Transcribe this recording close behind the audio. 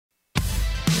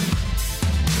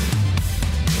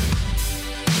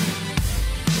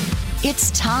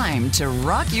It's time to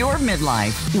rock your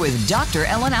midlife with Dr.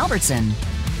 Ellen Albertson.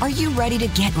 Are you ready to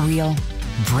get real,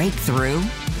 break through,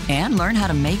 and learn how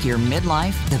to make your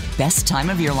midlife the best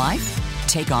time of your life?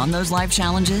 Take on those life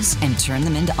challenges and turn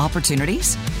them into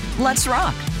opportunities? Let's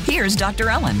rock. Here's Dr.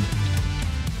 Ellen.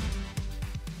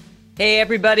 Hey,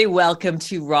 everybody. Welcome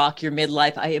to Rock Your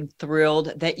Midlife. I am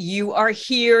thrilled that you are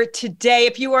here today.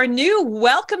 If you are new,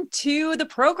 welcome to the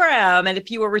program. And if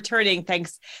you are returning,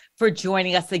 thanks for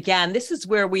joining us again. This is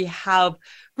where we have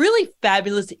really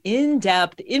fabulous,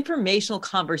 in-depth, informational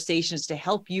conversations to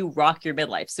help you rock your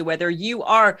midlife. So whether you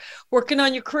are working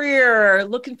on your career,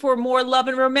 looking for more love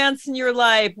and romance in your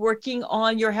life, working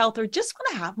on your health, or just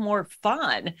want to have more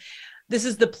fun, this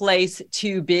is the place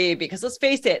to be. Because let's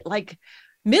face it,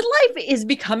 midlife is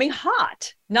becoming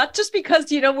hot, not just because,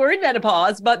 we're in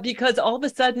menopause, but because all of a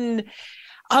sudden,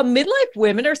 midlife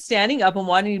women are standing up and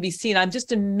wanting to be seen. I'm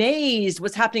just amazed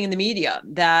what's happening in the media,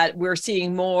 that we're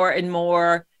seeing more and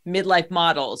more midlife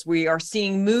models. We are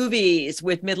seeing movies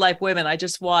with midlife women. I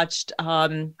just watched,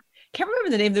 can't remember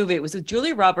the name of the movie. It was with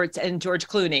Julia Roberts and George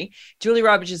Clooney. Julia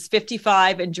Roberts is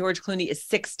 55 and George Clooney is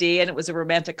 60. And it was a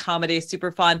romantic comedy,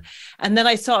 super fun. And then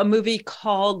I saw a movie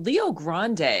called Leo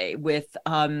Grande with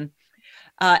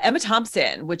Emma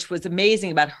Thompson, which was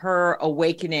amazing, about her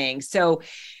awakening. So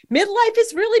midlife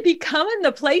is really becoming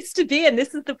the place to be. And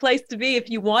this is the place to be if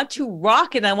you want to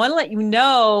rock. And I want to let you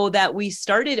know that we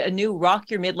started a new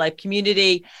Rock Your Midlife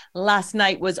community. Last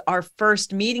night was our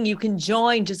first meeting. You can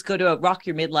join. Just go to Rock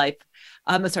Your Midlife.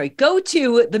 Go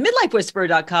to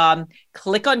themidlifewhisperer.com,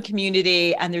 click on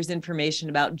community, and there's information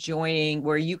about joining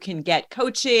where you can get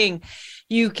coaching.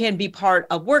 You can be part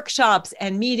of workshops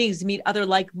and meetings, meet other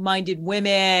like-minded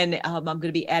women. I'm going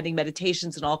to be adding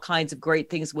meditations and all kinds of great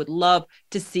things. Would love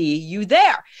to see you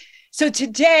there. So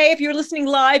today, if you're listening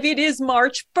live, it is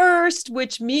March 1st,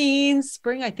 which means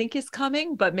spring, I think, is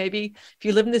coming. But maybe if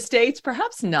you live in the States,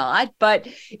 perhaps not. But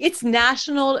it's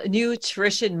National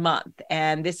Nutrition Month.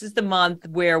 And this is the month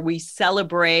where we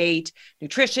celebrate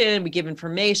nutrition. We give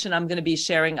information. I'm going to be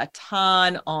sharing a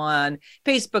ton on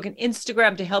Facebook and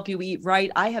Instagram to help you eat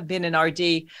right. I have been an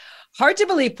RD, hard to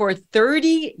believe, for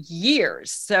 30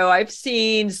 years. So I've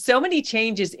seen so many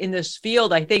changes in this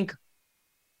field. I think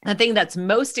the thing that's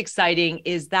most exciting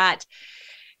is that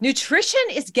nutrition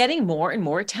is getting more and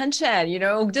more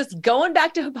attention, just going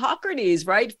back to Hippocrates,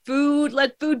 right?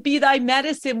 Let food be thy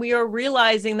medicine. We are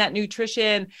realizing that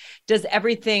nutrition does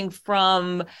everything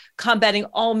from combating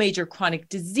all major chronic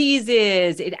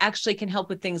diseases. It actually can help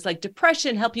with things like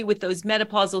depression, help you with those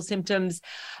menopausal symptoms.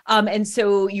 And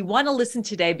so you want to listen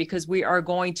today because we are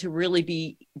going to really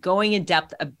be going in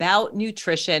depth about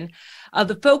nutrition.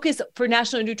 The focus for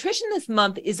National Nutrition this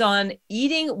month is on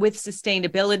eating with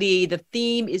sustainability. The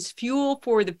theme is fuel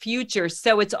for the future.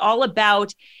 So it's all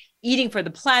about eating for the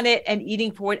planet and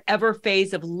eating for whatever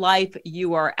phase of life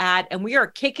you are at. And we are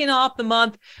kicking off the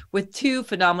month with two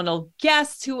phenomenal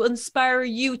guests who inspire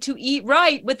you to eat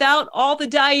right without all the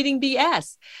dieting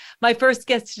BS. My first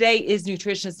guest today is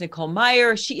nutritionist Nicole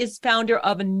Meyer. She is founder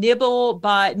of Nibble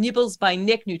By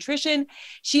Nic Nutrition.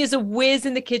 She is a whiz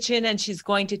in the kitchen, and she's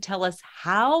going to tell us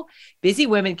how busy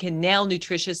women can nail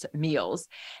nutritious meals.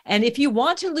 And if you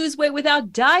want to lose weight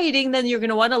without dieting, then you're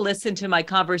going to want to listen to my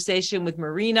conversation with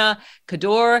Marina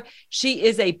Cadore. She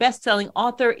is a best-selling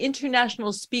author,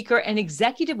 international speaker, and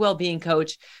executive wellbeing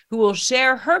coach who will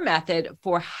share her method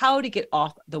for how to get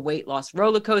off the weight loss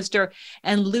roller coaster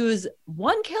and lose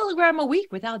 1 kilogram a week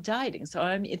without dieting. So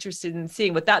I'm interested in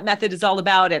seeing what that method is all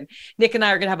about. And Nick and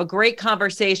I are going to have a great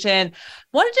conversation.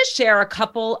 Wanted to share a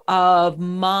couple of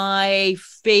my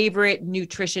favorite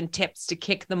nutrition tips to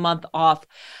kick the month off.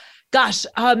 Gosh,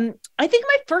 I think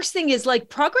my first thing is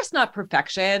progress, not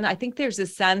perfection. I think there's a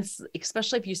sense,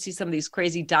 especially if you see some of these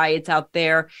crazy diets out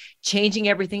there, changing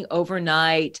everything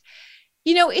overnight.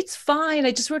 It's fine.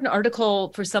 I just wrote an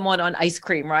article for someone on ice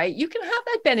cream, right? You can have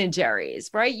that Ben & Jerry's,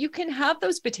 right? You can have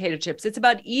those potato chips. It's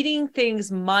about eating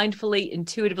things mindfully,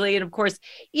 intuitively, and of course,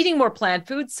 eating more plant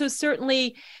foods. So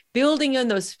certainly building in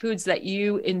those foods that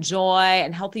you enjoy,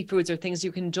 and healthy foods are things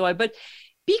you can enjoy, but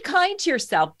be kind to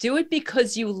yourself. Do it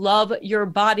because you love your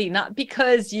body, not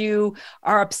because you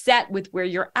are upset with where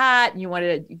you're at and you want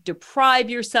to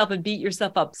deprive yourself and beat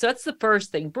yourself up. So that's the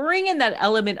first thing. Bring in that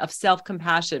element of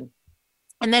self-compassion.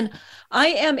 And then I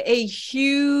am a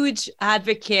huge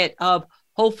advocate of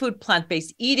whole food,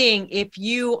 plant-based eating. If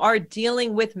you are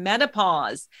dealing with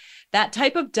menopause, that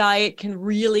type of diet can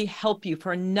really help you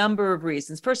for a number of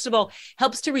reasons. First of all,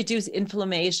 helps to reduce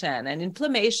inflammation. And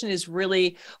inflammation is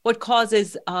really what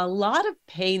causes a lot of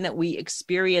pain that we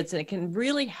experience. And it can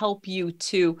really help you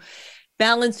to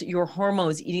balance your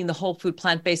hormones eating the whole food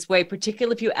plant-based way,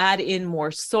 particularly if you add in more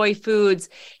soy foods.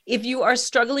 If you are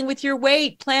struggling with your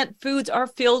weight, plant foods are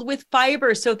filled with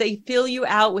fiber, so they fill you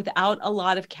out without a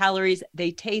lot of calories. They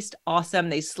taste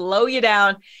awesome. They slow you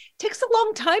down. It takes a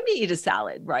long time to eat a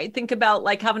salad, right? Think about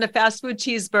like having a fast food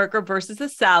cheeseburger versus a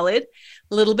salad,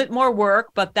 a little bit more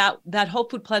work, but that whole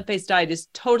food plant-based diet is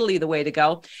totally the way to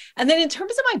go. And then in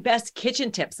terms of my best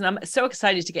kitchen tips, and I'm so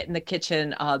excited to get in the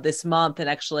kitchen this month and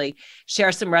actually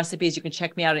share some recipes. You can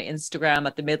check me out on Instagram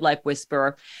at the Midlife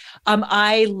Whisperer.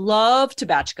 I love to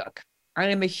batch cook.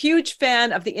 I'm a huge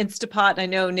fan of the Instapot. I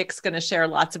know Nick's going to share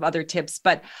lots of other tips,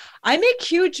 but I make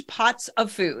huge pots of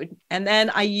food and then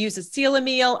I use a seal a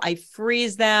meal. I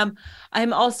freeze them.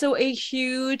 I'm also a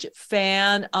huge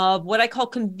fan of what I call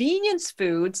convenience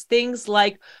foods, things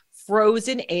like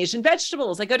frozen Asian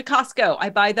vegetables. I go to Costco.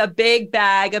 I buy the big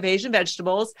bag of Asian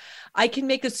vegetables. I can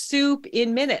make a soup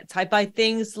in minutes. I buy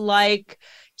things like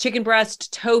chicken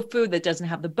breast tofu that doesn't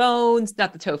have the bones,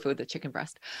 not the tofu, the chicken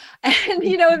breast. And,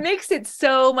 it makes it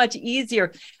so much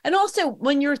easier. And also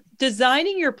when you're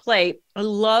designing your plate, I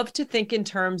love to think in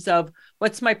terms of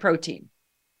what's my protein?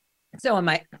 So am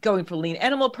I going for lean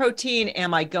animal protein?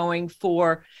 Am I going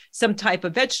for some type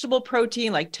of vegetable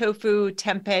protein like tofu,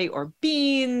 tempeh, or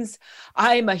beans?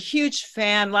 I'm a huge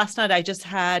fan. Last night I just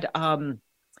had,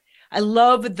 I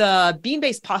love the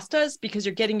bean-based pastas because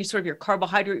you're getting your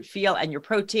carbohydrate feel and your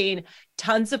protein,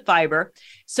 tons of fiber.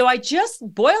 So I just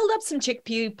boiled up some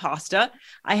chickpea pasta.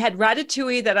 I had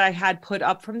ratatouille that I had put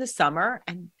up from the summer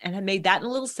and I made that in a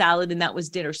little salad, and that was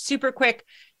dinner. Super quick.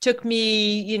 Took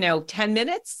me, 10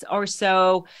 minutes or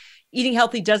so. Eating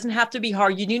healthy doesn't have to be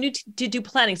hard. You need to do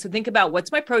planning. So think about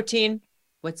what's my protein,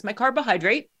 what's my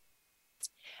carbohydrate,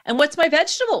 and what's my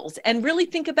vegetables, and really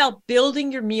think about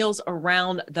building your meals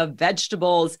around the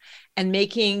vegetables and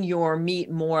making your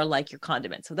meat more like your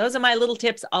condiment. So those are my little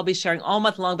tips I'll be sharing all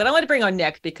month long, but I want to bring on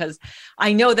Nic because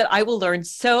I know that I will learn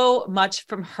so much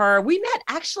from her. We met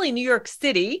actually in New York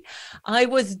City. I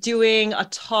was doing a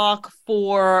talk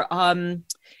for,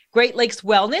 Great Lakes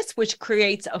Wellness, which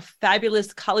creates a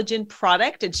fabulous collagen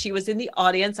product. And she was in the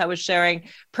audience. I was sharing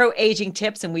pro-aging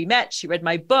tips and we met. She read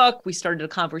my book. We started a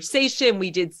conversation.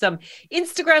 We did some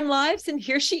Instagram lives and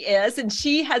here she is. And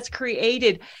she has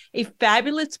created a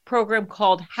fabulous program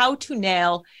called How to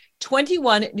Nail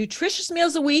 21 Nutritious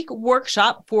Meals a Week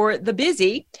workshop for the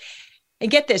busy. And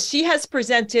get this, she has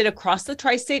presented across the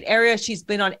tri-state area. She's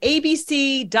been on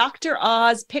ABC, Dr.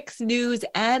 Oz, Pix News,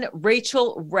 and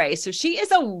Rachel Ray. So she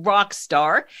is a rock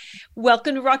star.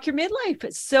 Welcome to Rock Your Midlife.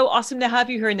 It's so awesome to have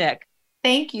you here, Nic.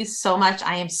 Thank you so much.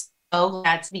 I am so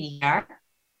glad to be here.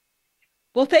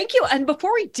 Well, thank you. And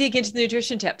before we dig into the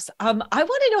nutrition tips, I want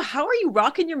to know, how are you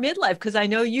rocking your midlife? Because I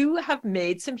know you have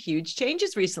made some huge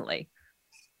changes recently.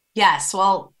 Yes.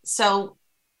 Well, so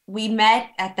we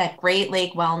met at that Great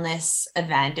Lake Wellness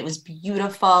event. It was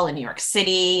beautiful in New York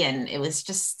City. And it was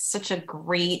just such a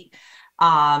great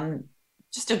fall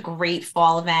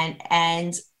event.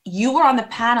 And you were on the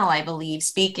panel, I believe,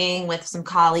 speaking with some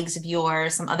colleagues of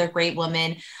yours, some other great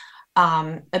women,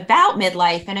 about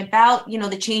midlife and about,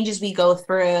 the changes we go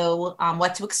through,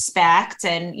 what to expect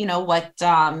and,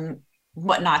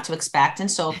 what not to expect and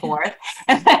so forth.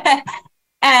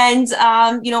 And,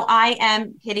 I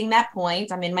am hitting that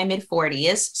point. I'm in my mid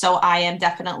 40s. So I am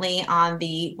definitely on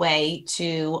the way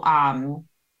to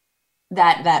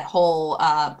that whole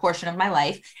portion of my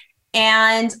life.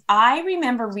 And I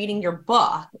remember reading your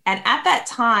book. And at that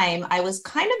time, I was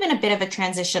kind of in a bit of a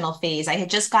transitional phase. I had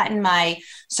just gotten my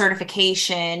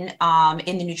certification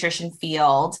in the nutrition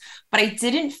field, but I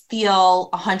didn't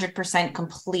feel 100%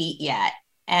 complete yet.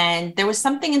 And there was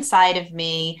something inside of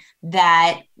me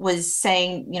that was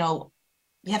saying, you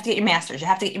have to get your master's, you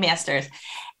have to get your master's.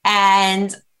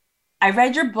 And I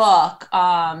read your book,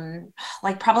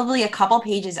 like probably a couple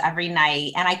pages every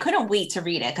night. And I couldn't wait to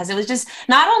read it because it was just,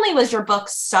 not only was your book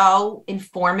so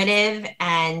informative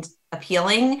and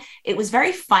appealing, it was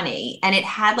very funny. And it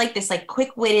had like this like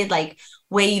quick-witted like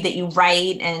way that you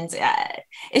write. And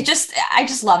I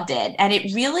just loved it. And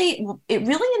it really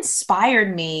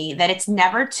inspired me that it's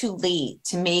never too late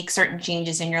to make certain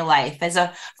changes in your life. As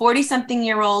a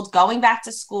 40-something-year-old going back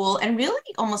to school and really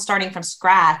almost starting from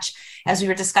scratch, as we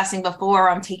were discussing before,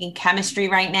 I'm taking chemistry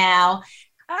right now.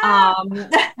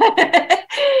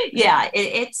 Yeah,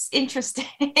 it's interesting.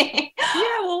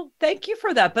 Yeah, well, thank you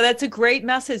for that. But that's a great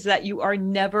message that you are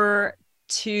never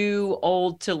too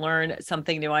old to learn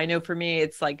something new. I know for me,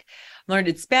 it's like learned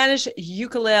in Spanish,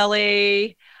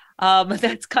 ukulele,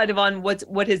 That's kind of on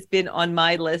what has been on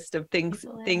my list of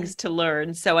things to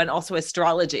learn. So, and also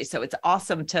astrology. So it's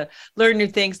awesome to learn new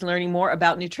things, learning more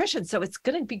about nutrition. So it's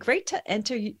going to be great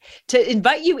to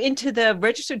invite you into the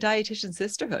Registered Dietitian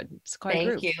Sisterhood. It's quite a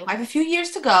group. Thank you. I have a few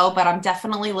years to go, but I'm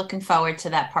definitely looking forward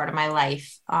to that part of my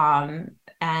life.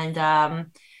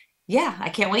 Yeah, I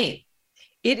can't wait.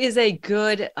 It is a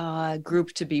good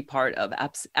group to be part of.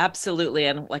 Absolutely.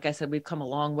 And like I said, we've come a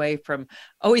long way from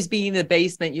always being in the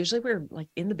basement. Usually we're like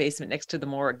in the basement next to the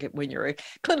morgue when you're a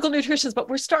clinical nutritionist, but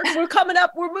we're coming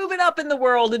up, we're moving up in the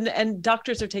world, and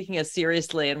doctors are taking us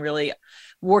seriously and really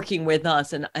working with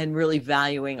us and really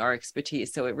valuing our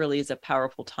expertise. So it really is a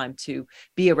powerful time to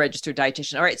be a registered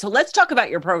dietitian. All right. So let's talk about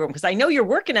your program, because I know you're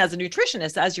working as a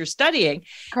nutritionist as you're studying.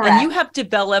 Correct. And you have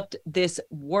developed this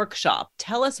workshop.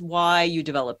 Tell us why you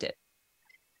developed it.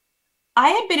 I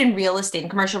had been in real estate, in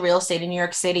commercial real estate in New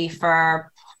York City for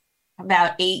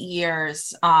about 8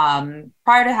 years prior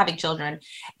to having children.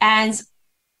 And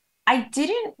I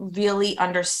didn't really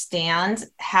understand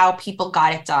how people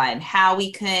got it done, how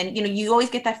we can, you always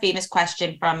get that famous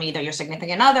question from either your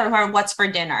significant other or what's for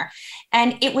dinner.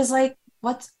 And it was like,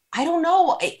 I don't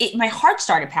know. My heart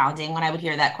started pounding when I would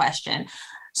hear that question.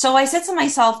 So I said to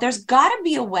myself, there's got to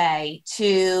be a way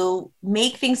to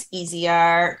make things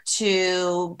easier,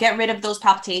 to get rid of those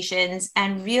palpitations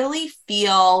and really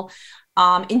feel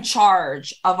in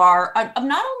charge of not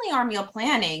only our meal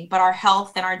planning, but our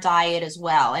health and our diet as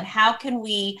well. And how can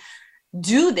we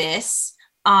do this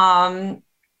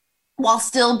while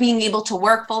still being able to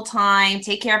work full time,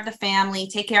 take care of the family,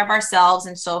 take care of ourselves,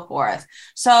 and so forth.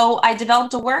 So I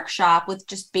developed a workshop with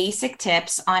just basic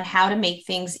tips on how to make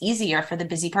things easier for the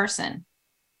busy person.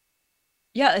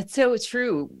 Yeah, it's so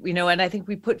true. And I think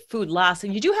we put food last,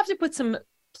 and you do have to put some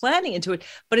planning into it,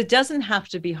 but it doesn't have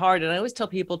to be hard. And I always tell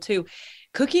people too,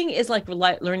 cooking is like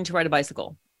learning to ride a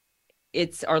bicycle.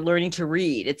 It's our learning to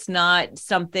read. It's not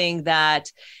something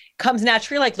that comes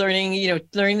naturally, like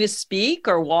learning to speak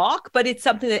or walk, but it's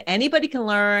something that anybody can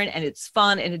learn, and it's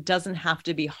fun, and it doesn't have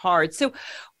to be hard. So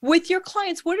with your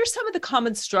clients, what are some of the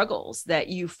common struggles that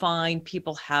you find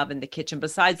people have in the kitchen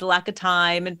besides the lack of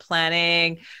time and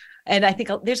planning? And I think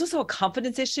there's also a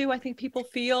confidence issue I think people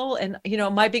feel. And,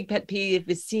 my big pet peeve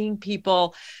is seeing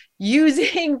people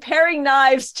using paring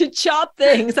knives to chop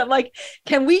things. I'm like,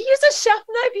 can we use a chef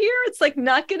knife here? It's like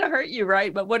not going to hurt you,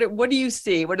 right? But what do you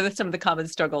see? What are some of the common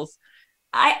struggles?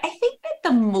 I think that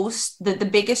the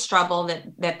biggest struggle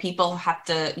that people have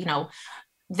to,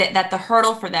 that the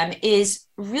hurdle for them is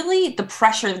really the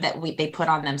pressure that they put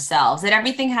on themselves, that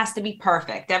everything has to be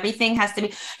perfect. Everything has to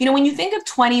be, when you think of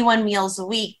 21 meals a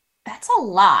week, that's a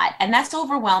lot, and that's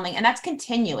overwhelming, and that's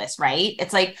continuous, right?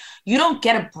 It's like you don't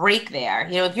get a break there.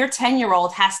 If your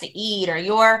 10-year-old has to eat, or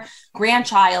your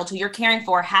grandchild who you're caring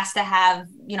for has to have,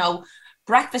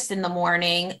 breakfast in the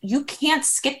morning, you can't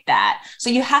skip that. So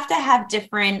you have to have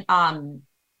different kind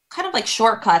of like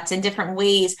shortcuts and different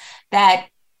ways that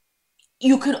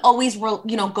you could always,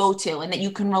 go to, and that you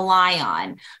can rely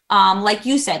on. Like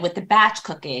you said, with the batch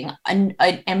cooking, an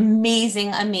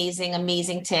amazing, amazing,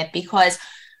 amazing tip, because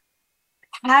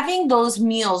having those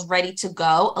meals ready to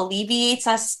go alleviates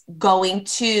us going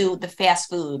to the fast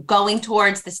food, going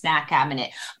towards the snack cabinet,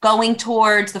 going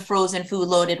towards the frozen food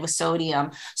loaded with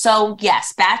sodium. So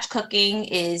yes, batch cooking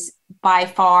is by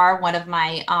far one of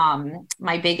my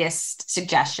my biggest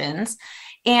suggestions.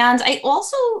 And I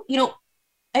also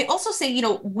say,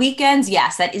 weekends,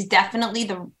 yes, that is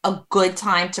definitely a good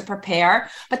time to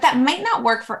prepare, but that might not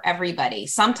work for everybody.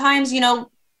 Sometimes,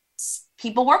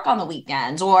 people work on the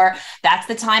weekends, or that's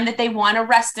the time that they want to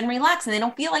rest and relax and they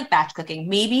don't feel like batch cooking.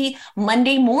 Maybe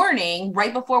Monday morning,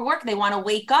 right before work, they want to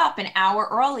wake up an hour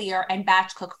earlier and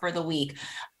batch cook for the week.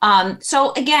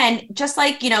 So again, just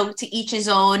like, to each his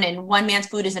own, and one man's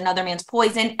food is another man's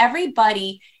poison.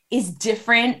 Everybody is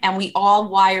different, and we all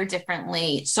wire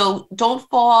differently. So don't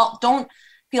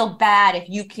feel bad if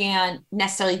you can't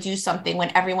necessarily do something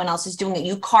when everyone else is doing it.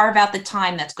 You carve out the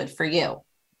time that's good for you.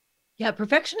 Yeah,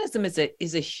 perfectionism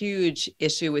is a huge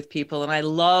issue with people. And I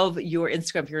love your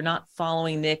Instagram. If you're not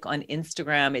following Nic on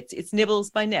Instagram, it's Nibbles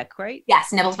by Nic, right?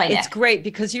 Yes, Nibbles by Nic. It's great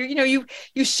because you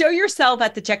show yourself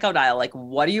at the checkout aisle, like,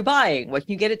 what are you buying? What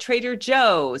can you get at Trader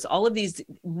Joe's? All of these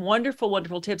wonderful,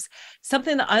 wonderful tips.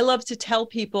 Something that I love to tell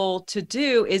people to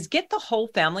do is get the whole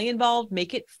family involved,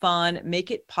 make it fun,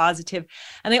 make it positive.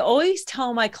 And I always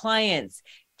tell my clients,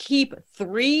 keep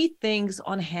 3 things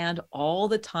on hand all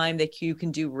the time that you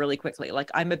can do really quickly.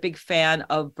 Like, I'm a big fan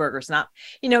of burgers, not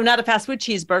a fast food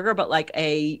cheeseburger, but like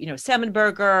a, salmon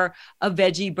burger, a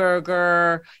veggie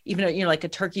burger, even, like a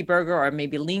turkey burger, or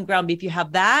maybe lean ground beef. You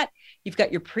have that, You've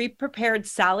got your pre-prepared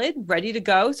salad ready to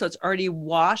go. So it's already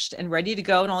washed and ready to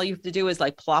go. And all you have to do is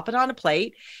like plop it on a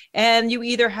plate. And you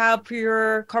either have for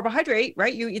your carbohydrate,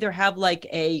 right? You either have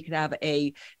you could have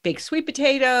a baked sweet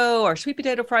potato or sweet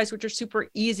potato fries, which are super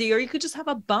easy, or you could just have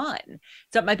a bun. So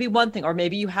that might be one thing. Or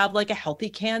maybe you have like a healthy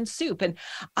canned soup. And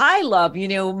I love,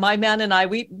 my man and I,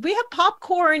 we have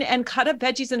popcorn and cut up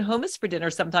veggies and hummus for dinner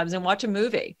sometimes and watch a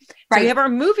movie. Right. So we have our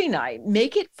movie night.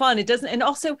 Make it fun. It doesn't, and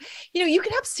also, you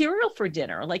can have cereal for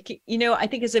dinner. I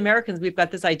think as Americans, we've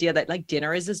got this idea that like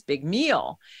dinner is this big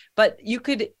meal, but you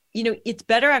could, it's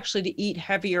better actually to eat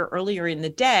heavier earlier in the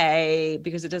day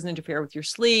because it doesn't interfere with your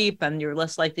sleep and you're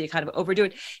less likely to kind of overdo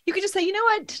it. You could just say,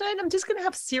 what, tonight I'm just going to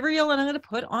have cereal and I'm going to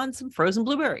put on some frozen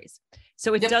blueberries.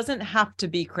 So it doesn't have to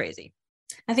be crazy.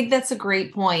 I think that's a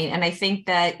great point. And I think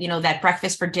that, that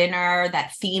breakfast for dinner,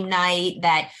 that theme night,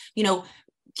 that,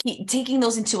 taking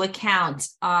those into account.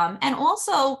 And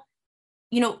also,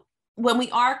 when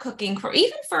we are cooking for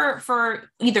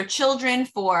either children,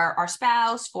 for our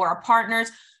spouse, for our partners,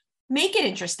 make it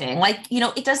interesting.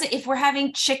 It doesn't, if we're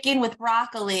having chicken with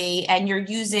broccoli and you're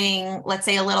using, let's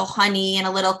say, a little honey and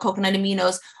a little coconut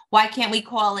aminos, why can't we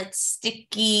call it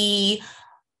sticky,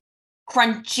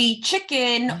 crunchy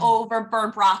chicken over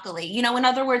burnt broccoli? In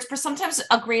other words, for sometimes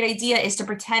a great idea is to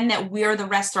pretend that we're the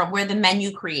restaurant, we're the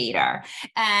menu creator.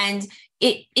 And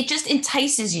it just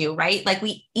entices you, right? Like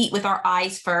we eat with our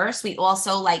eyes first. We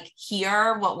also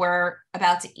hear what we're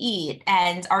about to eat,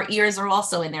 and our ears are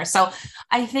also in there. So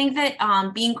I think that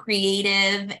being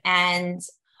creative, and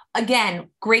again,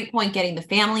 great point, getting the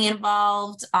family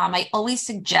involved. I always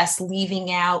suggest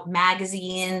leaving out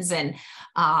magazines and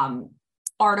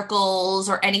articles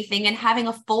or anything and having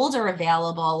a folder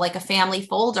available, like a family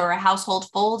folder or a household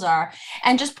folder,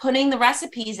 and just putting the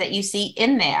recipes that you see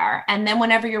in there. And then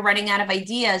whenever you're running out of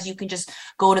ideas, you can just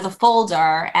go to the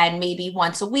folder, and maybe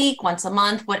once a week, once a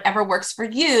month, whatever works for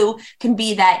you can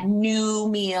be that new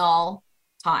meal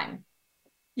time.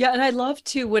 Yeah. And I love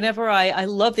to, whenever I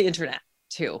love the internet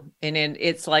too. And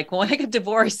it's like, when I got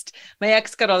divorced, my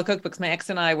ex got all the cookbooks. My ex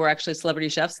and I were actually celebrity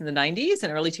chefs in the 90s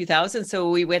and early 2000s. So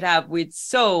we'd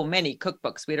so many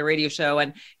cookbooks. We had a radio show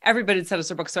and everybody would send us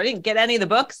their books. So I didn't get any of the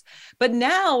books. But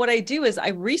now what I do is I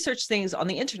research things on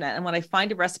the internet. And when I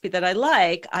find a recipe that I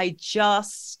like, I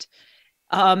just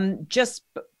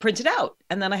print it out.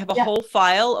 And then I have a whole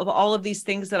file of all of these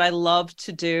things that I love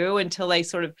to do until they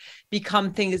sort of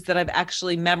become things that I've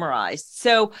actually memorized.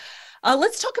 So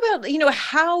let's talk about,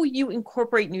 how you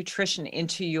incorporate nutrition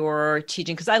into your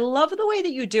teaching, because I love the way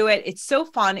that you do it. It's so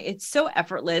fun. It's so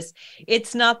effortless.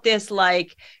 It's not this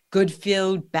good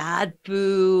food, bad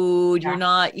food. Yeah. You're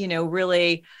not,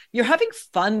 really, you're having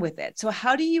fun with it. So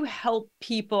how do you help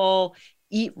people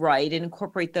eat right and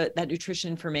incorporate that nutrition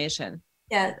information?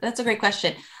 Yeah, that's a great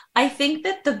question. I think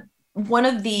that one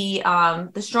of the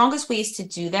strongest ways to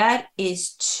do that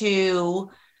is to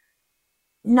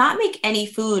not make any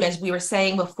food, as we were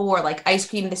saying before, like ice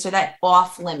cream, this or that,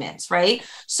 off limits, right?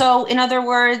 So in other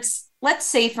words, let's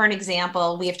say, for an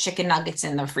example, we have chicken nuggets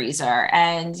in the freezer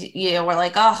and, we're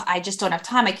like, oh, I just don't have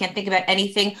time. I can't think about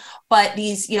anything, but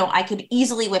these, I could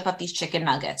easily whip up these chicken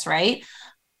nuggets, right?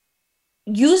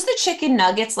 Use the chicken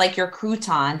nuggets like your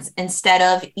croutons instead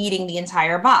of eating the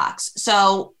entire box.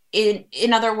 So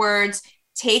in other words,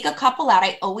 take a couple out.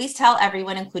 I always tell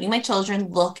everyone, including my children,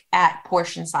 look at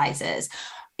portion sizes.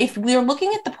 If we're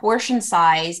looking at the portion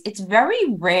size, it's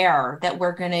very rare that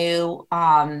we're going to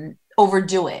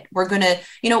overdo it. We're going to,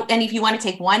 and if you want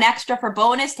to take one extra for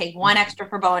bonus, take one extra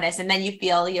for bonus, and then you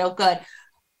feel, good.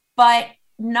 But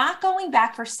not going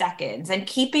back for seconds and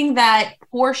keeping that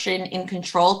portion in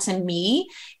control, to me,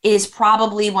 is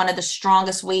probably one of the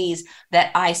strongest ways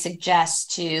that I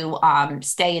suggest to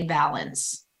stay in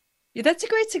balance. Yeah, that's a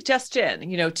great suggestion,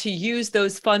 to use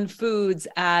those fun foods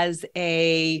as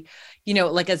a,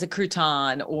 as a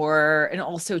crouton, and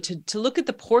also to look at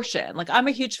the portion. I'm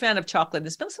a huge fan of chocolate.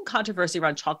 There's been some controversy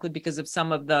around chocolate because of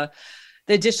some of the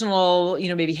additional,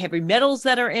 maybe heavy metals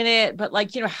that are in it, but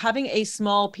having a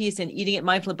small piece and eating it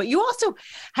mindfully. But you also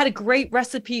had a great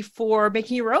recipe for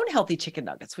making your own healthy chicken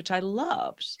nuggets, which I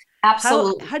loved.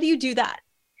 Absolutely. How do you do that?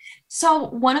 So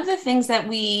one of the things that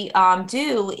we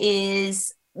do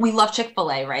is, we love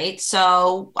Chick-fil-A, right?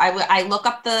 So I look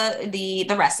up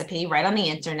the recipe right on the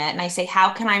internet, and I say,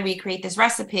 how can I recreate this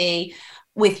recipe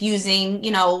with using,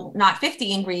 not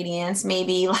 50 ingredients,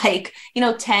 maybe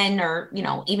 10 or,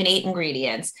 even 8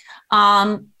 ingredients.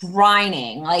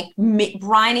 Brining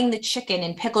the chicken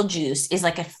in pickle juice is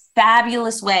a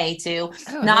fabulous way to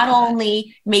not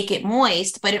only make it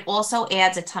moist, but it also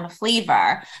adds a ton of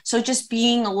flavor. So just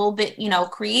being a little bit,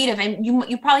 creative, and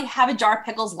you probably have a jar of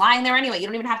pickles lying there anyway. You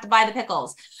don't even have to buy the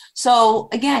pickles. So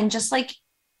again, just like,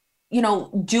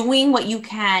 doing what you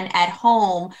can at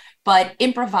home, but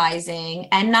improvising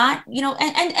and not,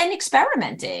 and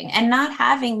experimenting, and not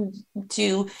having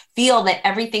to feel that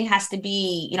everything has to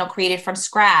be, created from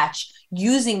scratch,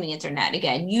 using the internet,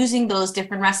 again, using those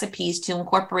different recipes to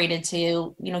incorporate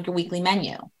into, your weekly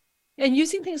menu. And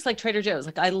using things like Trader Joe's.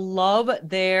 Like I love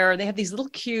they have these little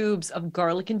cubes of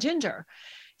garlic and ginger.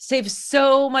 Saves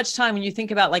so much time when you think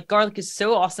about, like, garlic is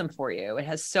so awesome for you. It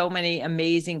has so many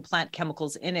amazing plant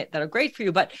chemicals in it that are great for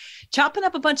you, but chopping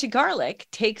up a bunch of garlic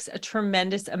takes a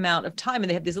tremendous amount of time.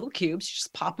 And they have these little cubes, you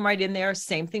just pop them right in there.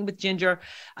 Same thing with ginger.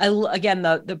 Again,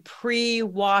 the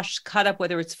pre-washed cut up,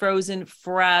 whether it's frozen,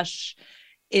 fresh,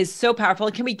 is so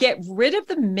powerful. Can we get rid of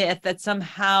the myth that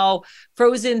somehow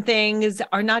frozen things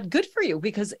are not good for you?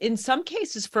 Because in some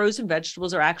cases, frozen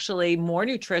vegetables are actually more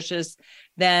nutritious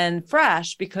than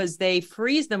fresh because they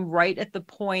freeze them right at the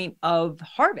point of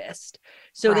harvest.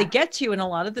 So They get to you, and a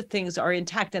lot of the things are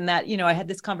intact. And that, I had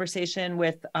this conversation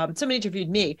with somebody interviewed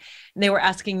me, and they were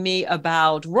asking me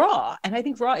about raw. And I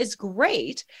think raw is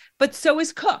great, but so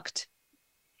is cooked.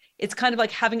 It's kind of like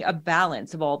having a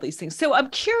balance of all these things. So I'm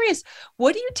curious,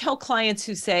 what do you tell clients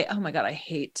who say, oh my God, I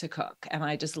hate to cook and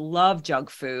I just love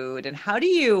junk food? And how do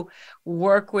you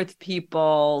work with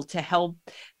people to help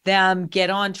them get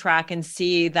on track and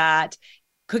see that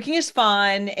cooking is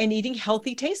fun and eating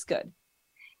healthy tastes good?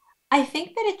 I think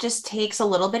that it just takes a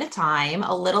little bit of time,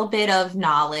 a little bit of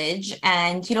knowledge,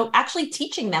 and, actually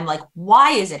teaching them, like,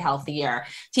 why is it healthier?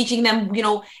 Teaching them,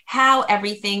 how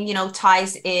everything,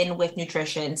 ties in with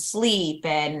nutrition, sleep,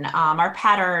 and our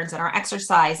patterns and our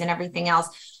exercise and everything else.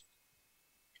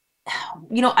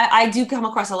 I do come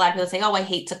across a lot of people say, oh, I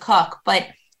hate to cook, but,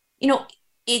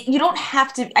 you don't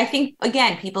have to. I think,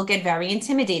 again, people get very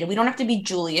intimidated. We don't have to be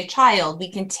Julia Child.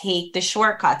 We can take the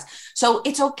shortcuts. So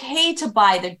it's okay to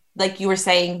buy like you were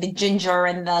saying, the ginger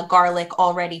and the garlic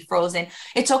already frozen.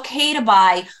 It's okay to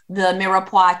buy the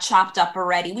mirepoix chopped up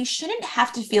already. We shouldn't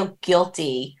have to feel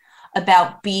guilty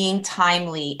about being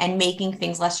timely and making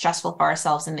things less stressful for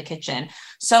ourselves in the kitchen.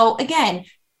 So again,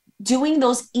 doing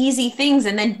those easy things,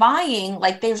 and then buying,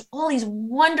 like, there's all these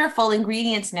wonderful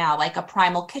ingredients now, like a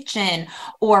Primal Kitchen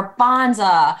or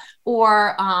Bonza,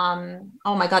 or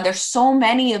oh my God, there's so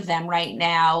many of them right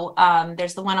now.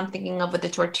 There's the one I'm thinking of with the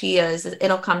tortillas.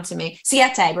 It'll come to me,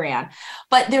 Siete brand.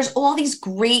 But there's all these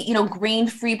great,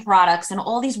 grain-free products and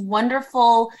all these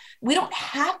wonderful. We don't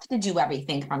have to do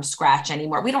everything from scratch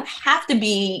anymore. We don't have to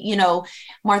be,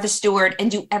 Martha Stewart and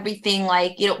do everything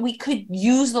like, we could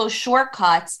use those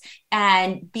shortcuts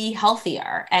and be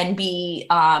healthier and be,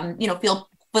 feel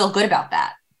good about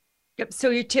that. Yep. So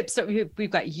your tips that we've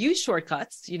got: use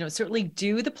shortcuts, certainly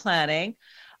do the planning,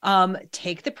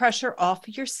 take the pressure off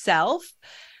yourself,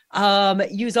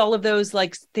 use all of those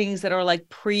like things that are like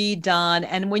pre-done.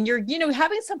 And when you're,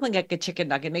 having something like a chicken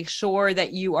nugget, make sure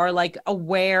that you are like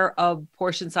aware of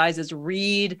portion sizes.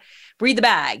 Read the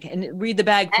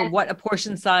bag for what a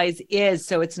portion size is.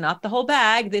 So it's not the whole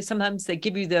bag. Sometimes they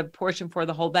give you the portion for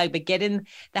the whole bag, but get in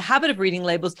the habit of reading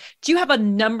labels. Do you have a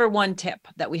number one tip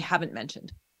that we haven't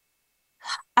mentioned?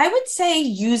 I would say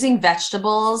using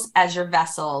vegetables as your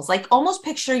vessels. Like, almost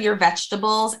picture your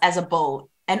vegetables as a boat,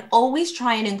 and always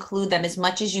try and include them as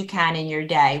much as you can in your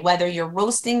day, whether you're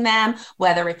roasting them,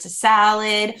 whether it's a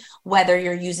salad, whether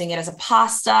you're using it as a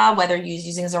pasta, whether you're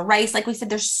using it as a rice. Like we said,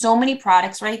 there's so many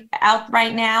products out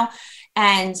right now.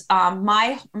 And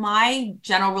my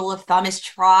general rule of thumb is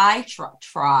try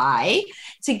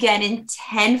to get in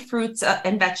 10 fruits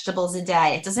and vegetables a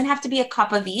day. It doesn't have to be a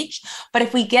cup of each, but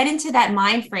if we get into that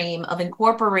mind frame of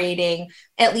incorporating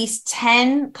at least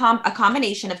a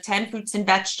combination of 10 fruits and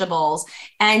vegetables,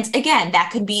 and again,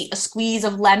 that could be a squeeze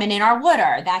of lemon in our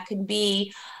water, that could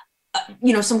be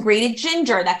some grated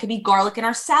ginger, that could be garlic in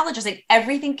our salad. Just like,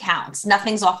 everything counts.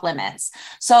 Nothing's off limits.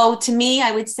 So to me,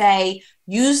 I would say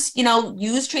use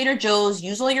Trader Joe's,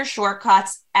 use all your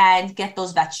shortcuts, and get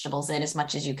those vegetables in as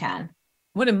much as you can.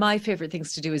 One of my favorite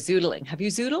things to do is zoodling. Have you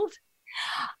zoodled?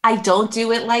 I don't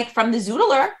do it like from the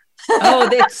zoodler. Oh,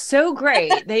 it's so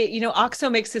great. OXO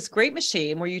makes this great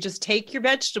machine where you just take your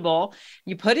vegetable,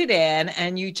 you put it in,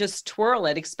 and you just twirl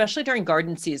it, especially during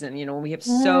garden season, when we have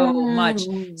so much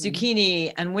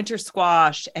zucchini and winter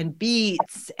squash and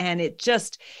beets, and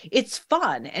it's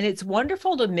fun and it's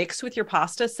wonderful to mix with your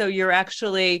pasta. So you're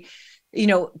actually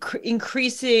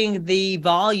increasing the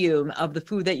volume of the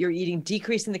food that you're eating,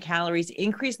 decreasing the calories,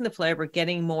 increasing the flavor,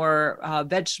 getting more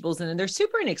vegetables in. And they're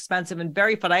super inexpensive and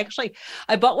very fun.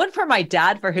 I bought one for my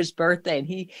dad for his birthday, and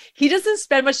he doesn't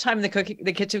spend much time in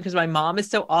the kitchen because my mom is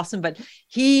so awesome, but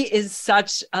he is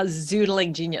such a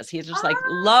zoodling genius. He's just like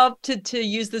love to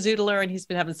use the zoodler, and he's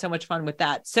been having so much fun with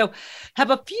that. So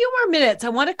have a few more minutes. I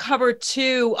want to cover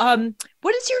too,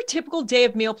 what does your typical day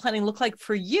of meal planning look like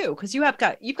for you? Because you've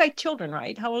got children,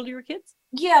 right? How old are your kids?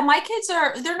 Yeah, my kids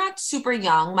they're not super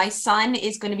young. My son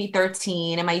is going to be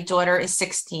 13 and my daughter is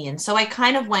 16. So I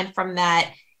kind of went from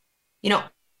that,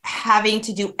 having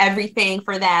to do everything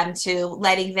for them to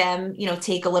letting them,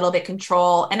 take a little bit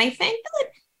control. And I think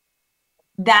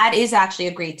that is actually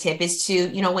a great tip is to,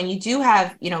 when you do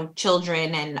have,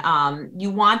 children and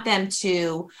you want them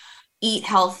to eat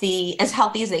healthy as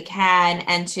they can,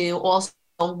 and to also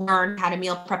learn how to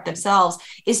meal prep themselves,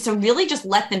 is to really just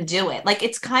let them do it. Like,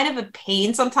 it's kind of a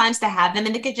pain sometimes to have them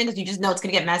in the kitchen because you just know it's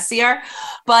going to get messier.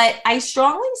 But I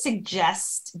strongly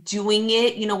suggest doing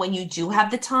it, when you do have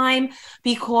the time,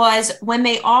 because when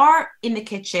they are in the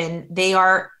kitchen, they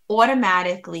are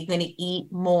automatically going to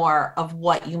eat more of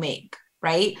what you make,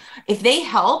 right? If they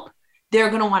help, they're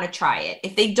going to want to try it.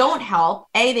 If they don't help,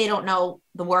 they don't know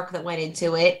the work that went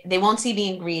into it. They won't see the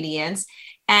ingredients,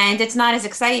 and it's not as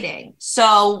exciting.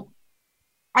 So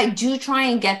I do try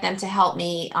and get them to help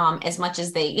me as much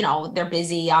as they, they're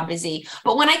busy, I'm busy.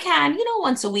 But when I can,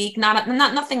 once a week, not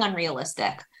nothing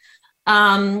unrealistic.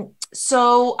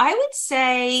 So I would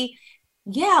say,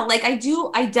 yeah, like I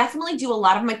definitely do a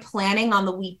lot of my planning on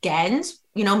the weekend,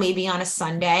 maybe on a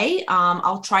Sunday.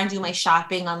 I'll try and do my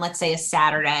shopping on, let's say, a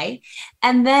Saturday.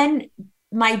 And then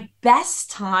my best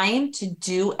time to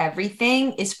do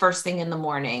everything is first thing in the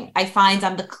morning. I find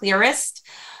I'm the clearest.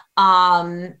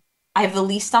 I have the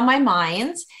least on my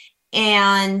mind.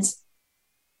 And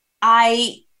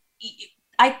I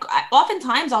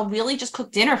oftentimes I'll really just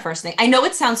cook dinner first thing. I know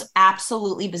it sounds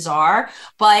absolutely bizarre,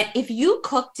 but if you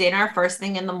cook dinner first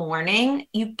thing in the morning,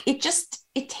 it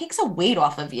takes a weight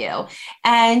off of you.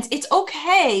 And it's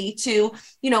okay to,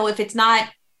 if it's not,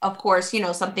 of course,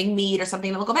 something meat or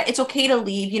something that will go bad, it's okay to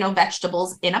leave,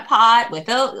 vegetables in a pot with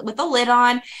a lid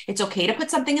on. It's okay to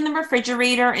put something in the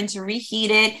refrigerator and to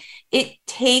reheat it. It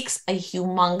takes a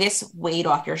humongous weight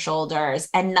off your shoulders,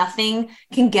 and nothing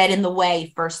can get in the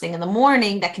way first thing in the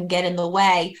morning that can get in the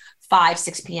way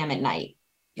 5-6 p.m. at night.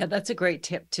 Yeah, that's a great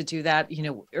tip to do that,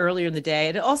 earlier in the day.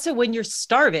 And also when you're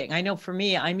starving. I know for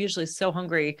me, I'm usually so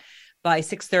hungry by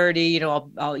 6:30,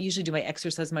 I'll usually do my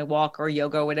exercise, my walk or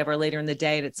yoga or whatever later in the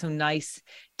day. And it's so nice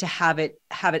to have it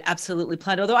absolutely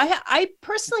planned. Although I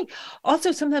personally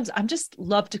also sometimes I'm just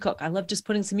love to cook. I love just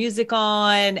putting some music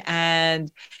on,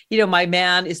 and, my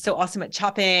man is so awesome at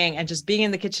chopping and just being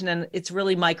in the kitchen, and it's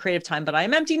really my creative time, but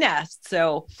I'm empty nest.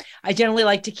 So I generally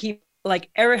like to keep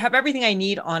have everything I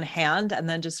need on hand, and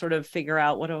then just sort of figure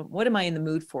out what am I in the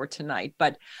mood for tonight.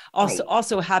 But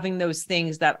also having those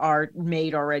things that are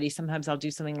made already. Sometimes I'll do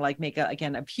something like make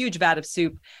a huge vat of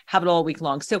soup, have it all week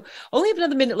long. So only have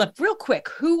another minute left. Real quick,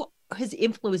 who has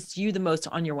influenced you the most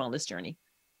on your wellness journey?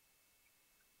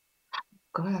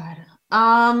 God.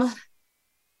 I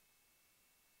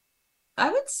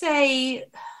would say,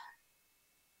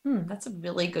 that's a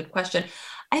really good question.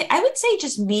 I would say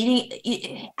just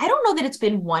meeting, I don't know that it's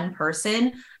been one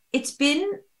person. It's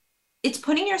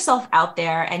putting yourself out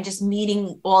there and just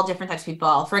meeting all different types of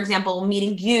people. For example,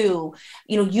 meeting you,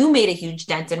 you made a huge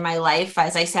dent in my life.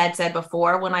 As I said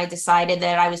before, when I decided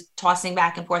that I was tossing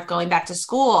back and forth, going back to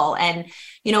school, and,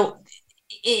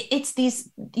 it's these,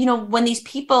 when these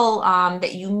people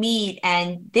that you meet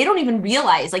and they don't even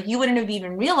realize, like you wouldn't have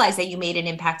even realized that you made an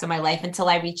impact on my life until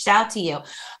I reached out to you.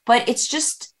 But it's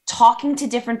just talking to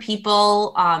different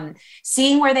people,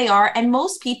 seeing where they are. And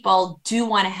most people do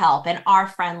want to help and are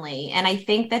friendly. And I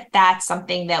think that that's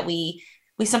something that we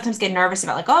sometimes get nervous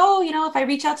about, like, if I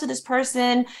reach out to this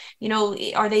person,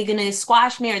 are they going to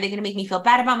squash me? Are they going to make me feel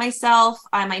bad about myself?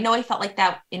 I know I felt like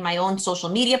that in my own social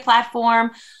media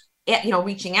platform,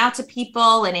 reaching out to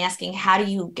people and asking, how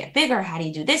do you get bigger? How do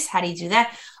you do this? How do you do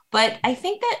that? But I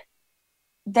think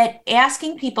that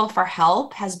asking people for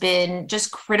help has been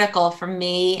just critical for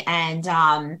me and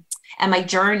my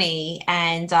journey.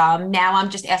 And now I'm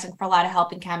just asking for a lot of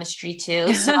help in chemistry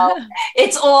too. So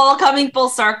it's all coming full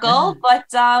circle. But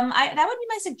that would be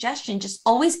my suggestion. Just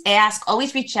always ask,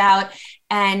 always reach out.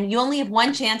 And you only have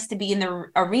one chance to be in the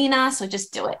arena. So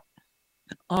just do it.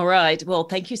 All right. Well,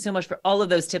 thank you so much for all of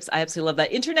those tips. I absolutely love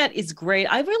that. Internet is great.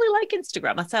 I really like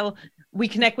Instagram. That's how we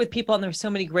connect with people. And there's so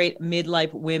many great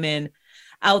midlife women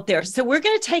out there. So we're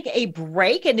going to take a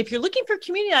break. And if you're looking for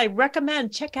community, I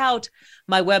recommend check out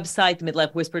my website,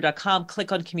 themidlifewhisperer.com.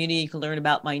 Click on community. You can learn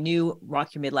about my new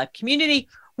Rock Your Midlife community.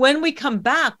 When we come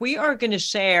back, we are going to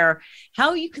share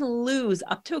how you can lose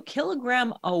up to 1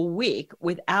 kilogram a week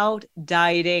without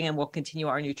dieting. And we'll continue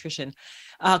our nutrition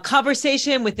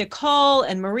conversation with Nicole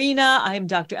and Marina. I'm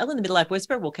Dr. Ellen, the Midlife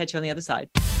Whisperer. We'll catch you on the other side.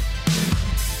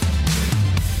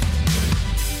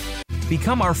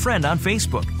 Become our friend on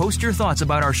Facebook. Post your thoughts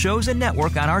about our shows and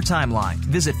network on our timeline.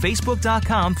 Visit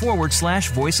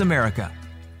facebook.com/Voice America.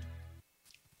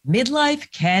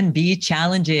 Midlife can be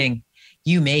challenging.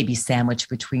 You may be sandwiched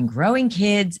between growing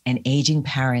kids and aging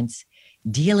parents,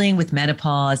 dealing with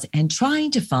menopause and trying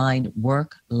to find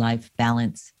work-life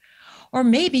balance. Or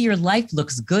maybe your life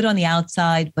looks good on the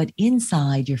outside, but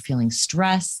inside you're feeling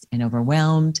stressed and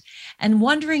overwhelmed and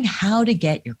wondering how to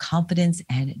get your confidence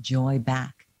and joy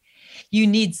back. You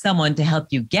need someone to help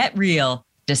you get real,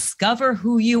 discover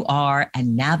who you are,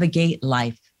 and navigate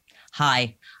life.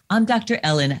 Hi, I'm Dr.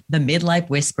 Ellen, the Midlife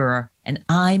Whisperer, and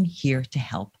I'm here to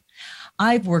help.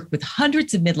 I've worked with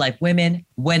hundreds of midlife women,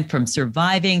 went from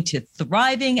surviving to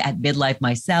thriving at midlife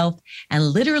myself, and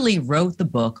literally wrote the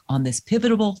book on this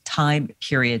pivotal time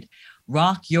period,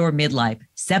 Rock Your Midlife,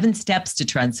 7 Steps to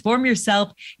Transform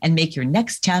Yourself and Make Your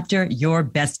Next Chapter Your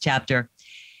Best Chapter.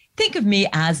 Think of me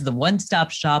as the one-stop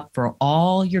shop for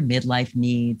all your midlife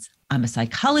needs. I'm a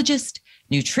psychologist,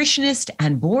 nutritionist,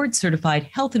 and board-certified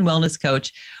health and wellness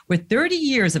coach with 30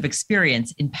 years of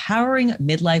experience empowering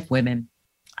midlife women.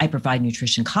 I provide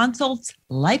nutrition consults,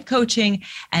 life coaching,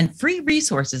 and free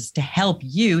resources to help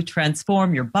you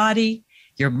transform your body,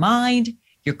 your mind,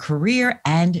 your career,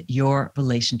 and your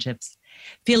relationships.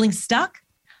 Feeling stuck?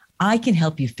 I can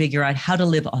help you figure out how to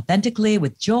live authentically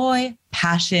with joy,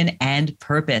 passion, and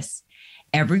purpose.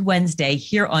 Every Wednesday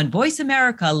here on Voice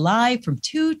America, live from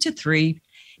 2 to 3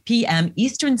 p.m.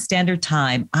 Eastern Standard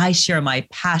Time, I share my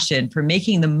passion for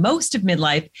making the most of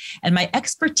midlife and my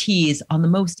expertise on the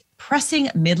most pressing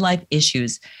midlife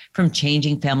issues, from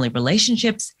changing family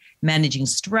relationships, managing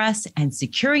stress, and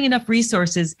securing enough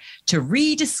resources to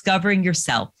rediscovering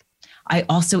yourself. I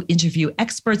also interview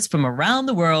experts from around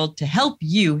the world to help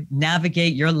you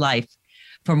navigate your life.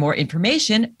 For more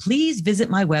information, please visit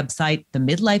my website,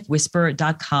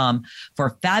 themidlifewhisperer.com,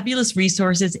 for fabulous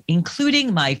resources,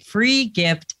 including my free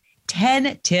gift,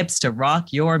 10 Tips to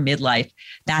Rock Your Midlife.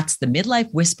 That's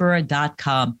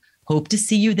themidlifewhisperer.com. Hope to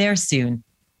see you there soon.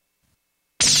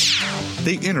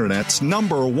 The Internet's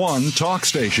 #1 talk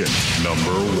station.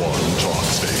 #1 talk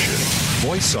station.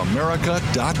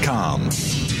 VoiceAmerica.com.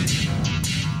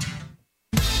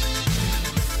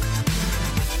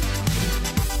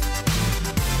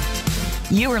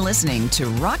 You are listening to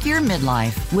Rock Your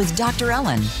Midlife with Dr.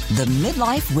 Ellen, the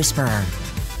Midlife Whisperer.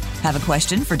 Have a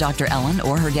question for Dr. Ellen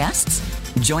or her guests?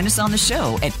 Join us on the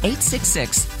show at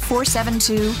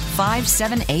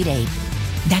 866-472-5788.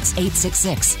 That's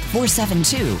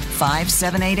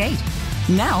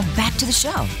 866-472-5788. Now back to the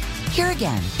show. Here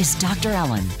again is Dr.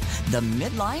 Ellen, the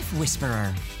Midlife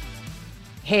Whisperer.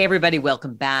 Hey, everybody.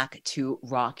 Welcome back to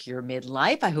Rock Your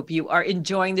Midlife. I hope you are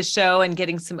enjoying the show and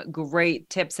getting some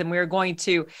great tips. And we're going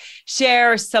to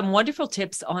share some wonderful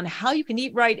tips on how you can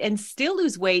eat right and still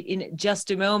lose weight in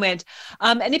just a moment.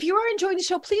 And if you are enjoying the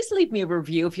show, please leave me a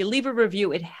review. If you leave a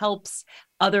review, it helps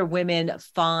other women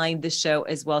find the show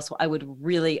as well. So I would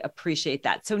really appreciate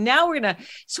that. So now we're going to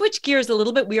switch gears a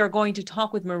little bit. We are going to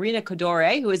talk with Marina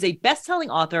Cadore, who is a best-selling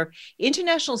author,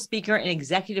 international speaker, and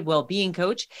executive well-being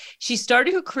coach. She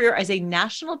started her career as a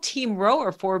national team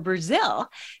rower for Brazil.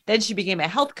 Then she became a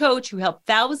health coach who helped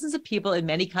thousands of people in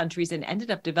many countries and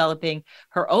ended up developing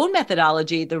her own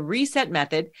methodology, the Reset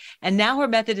Method. And now her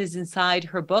method is inside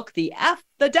her book, The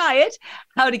Diet,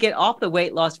 How to Get Off the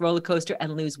Weight Loss Roller Coaster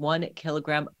and Lose 1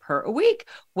 kilogram per week.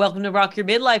 Welcome to Rock Your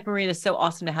Midlife, Marina. So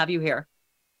awesome to have you here.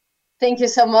 Thank you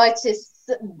so much. It's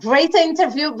a great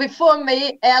interview before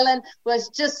me, Ellen. It was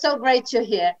just so great to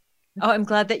hear. Oh, I'm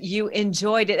glad that you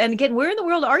enjoyed it. And again, where in the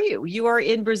world are you? You are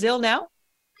in Brazil now?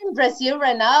 I'm in Brazil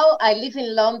right now. I live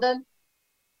in London.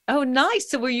 Oh, nice.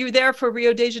 So were you there for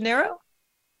Rio de Janeiro?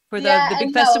 For the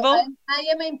big festival? I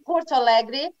am in Porto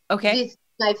Alegre. Okay. With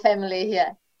my family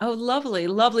here. Oh, lovely,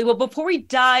 lovely. Well, before we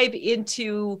dive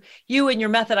into you and your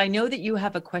method, I know that you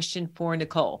have a question for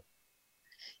Nicole.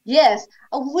 Yes,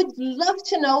 I would love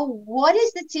to know what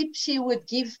is the tip she would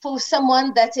give for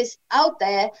someone that is out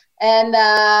there and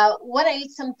want to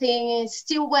eat something,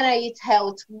 still want to eat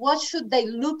health. What should they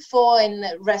look for in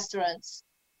restaurants?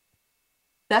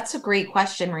 That's a great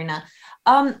question, Marina.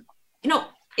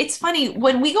 It's funny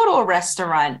when we go to a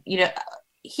restaurant,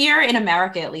 here in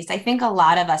America, at least, I think a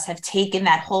lot of us have taken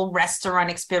that whole restaurant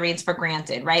experience for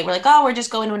granted, right? We're like, oh, we're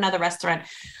just going to another restaurant.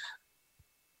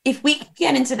 If we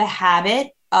get into the habit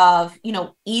of,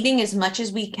 eating as much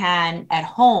as we can at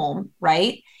home,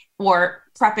 right? Or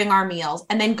prepping our meals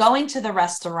and then going to the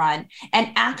restaurant and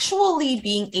actually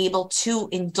being able to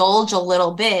indulge a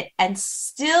little bit and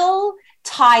still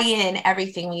tie in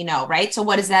everything we know, right? So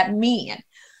what does that mean?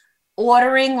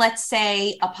 Ordering, let's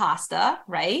say, a pasta,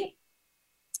 right?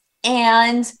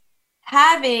 And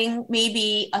having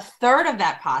maybe a third of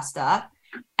that pasta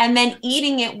and then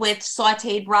eating it with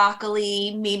sauteed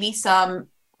broccoli, maybe some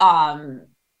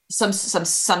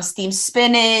steamed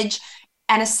spinach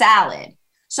and a salad.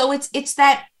 So it's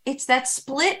that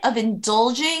split of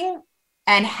indulging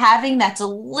and having that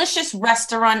delicious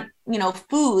restaurant,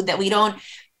 food that we don't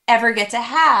ever get to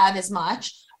have as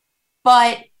much,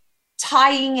 but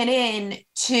tying it in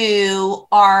to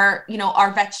our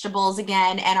vegetables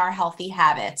again and our healthy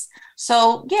habits.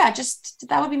 So yeah, just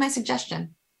that would be my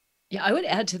suggestion. Yeah, I would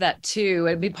add to that too.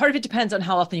 I mean, part of it depends on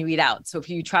how often you eat out. So if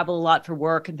you travel a lot for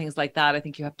work and things like that, I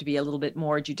think you have to be a little bit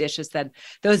more judicious than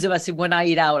those of us who, when I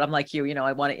eat out, I'm like you,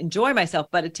 I want to enjoy myself.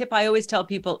 But a tip I always tell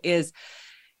people is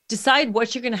decide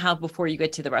what you're going to have before you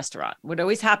get to the restaurant. What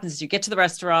always happens is you get to the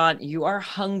restaurant, you are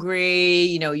hungry,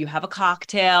 you have a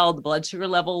cocktail, the blood sugar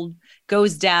level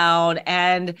goes down,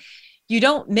 and you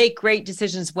don't make great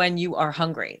decisions when you are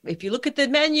hungry. If you look at the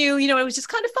menu, it was just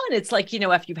kind of fun. It's like,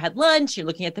 after you've had lunch, you're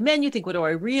looking at the menu, think, what do I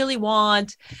really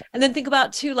want? And then think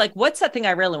about too, like, what's that thing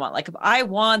I really want? Like if I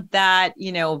want that,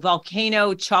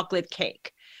 volcano chocolate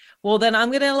cake, well, then I'm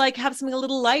going to have something a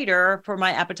little lighter for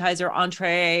my appetizer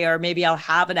entree, or maybe I'll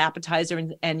have an appetizer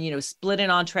and split an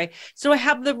entree. So I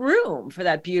have the room for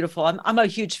that beautiful, I'm a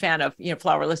huge fan of,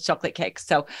 flourless chocolate cakes.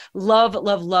 So love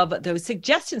those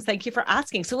suggestions. Thank you for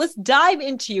asking. So let's dive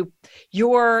into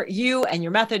you and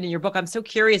your method and your book. I'm so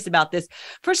curious about this.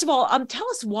 First of all, tell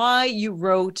us why you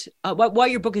wrote, why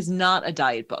your book is not a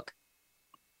diet book.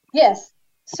 Yes.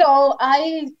 So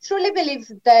I truly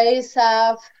believe there is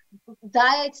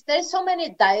diets. There's so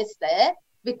many diets there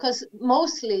because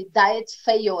mostly diets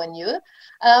fail on you.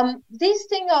 This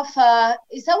thing of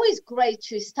it's always great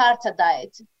to start a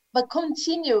diet, but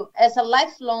continue as a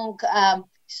lifelong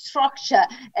structure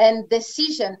and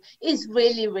decision is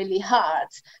really, really hard.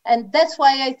 And that's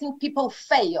why I think people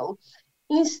fail.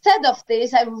 Instead of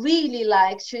this, I really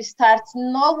like to start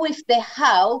not with the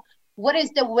how, what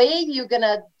is the way you're going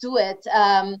to do it?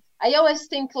 I always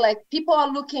think people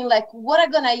are looking what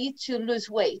are going to eat to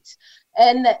lose weight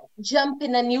and jump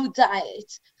in a new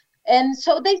diet. And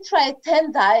so they tried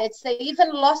 10 diets. They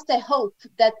even lost the hope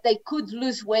that they could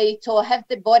lose weight or have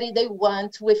the body they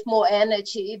want with more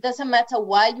energy. It doesn't matter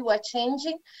why you are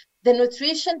changing the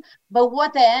nutrition, but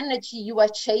what the energy you are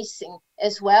chasing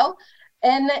as well.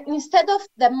 And instead of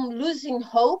them losing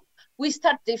hope, we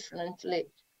start differently.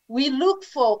 We look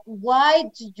for, why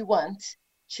do you want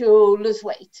to lose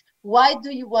weight? Why do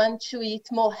you want to eat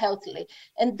more healthily?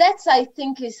 And that's, I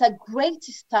think, is a great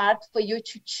start for you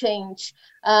to change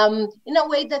in a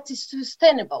way that is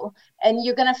sustainable. And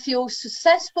you're going to feel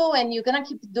successful and you're going to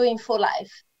keep doing for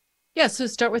life. Yeah. So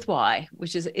start with why,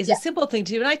 which is a simple thing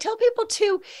to do. And I tell people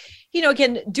to,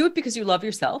 again, do it because you love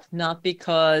yourself, not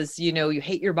because, you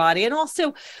hate your body. And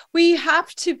also we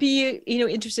have to be,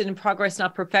 interested in progress,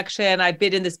 not perfection. I've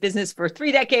been in this business for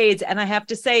 3 decades. And I have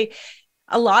to say,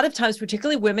 a lot of times,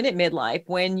 particularly women at midlife,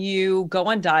 when you go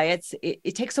on diets,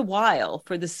 it takes a while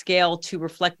for the scale to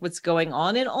reflect what's going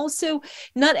on. And also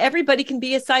not everybody can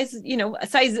be a size 0.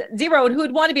 And who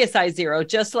would want to be a size 0?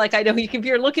 Just like I know if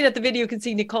you're looking at the video, you can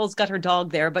see Nicole's got her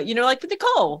dog there, but like with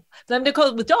Nicole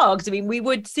with dogs, I mean, we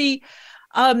would see,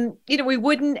 we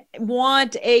wouldn't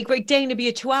want a Great Dane to be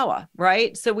a Chihuahua,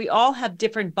 right? So we all have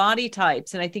different body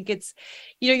types. And I think it's,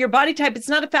 your body type, it's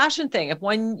not a fashion thing. If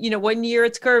one year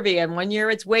it's curvy and 1 year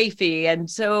it's wafy. And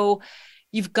so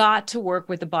you've got to work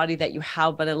with the body that you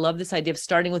have. But I love this idea of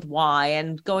starting with why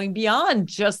and going beyond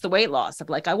just the weight loss of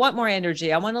I want more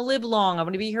energy. I want to live long. I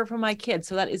want to be here for my kids.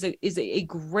 So that is a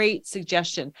great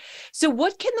suggestion. So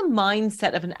what can the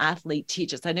mindset of an athlete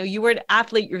teach us? I know you were an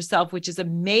athlete yourself, which is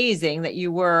amazing that you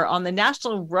were on the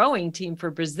national rowing team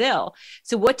for Brazil.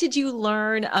 So what did you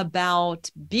learn about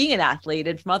being an athlete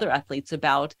and from other athletes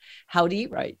about how to eat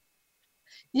right?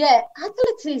 Yeah,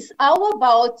 athletes is all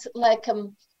about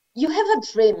you have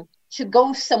a dream to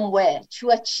go somewhere,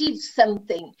 to achieve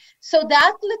something. So the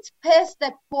athletes pass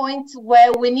that point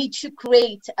where we need to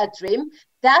create a dream.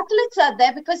 The athletes are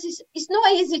there because it's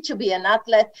not easy to be an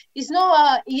athlete. It's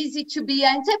not easy to be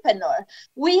an entrepreneur.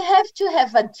 We have to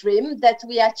have a dream that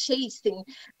we are chasing.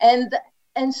 And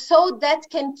And so that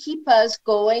can keep us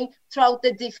going throughout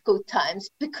the difficult times,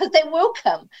 because they will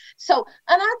come. So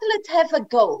an athlete have a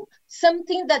goal,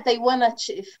 something that they want to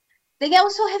achieve. They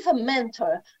also have a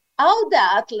mentor. All the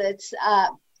athletes,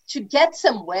 to get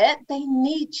somewhere, they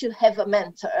need to have a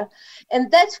mentor.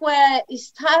 And that's where it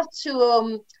starts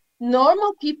to,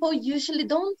 normal people usually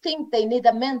don't think they need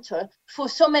a mentor for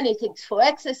so many things, for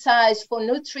exercise, for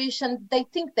nutrition, they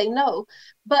think they know.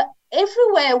 But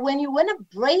everywhere, when you want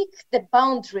to break the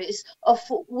boundaries of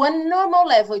one normal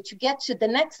level to get to the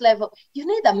next level, you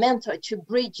need a mentor to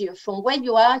bridge you from where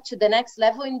you are to the next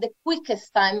level in the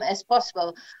quickest time as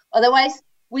possible. Otherwise,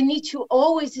 we need to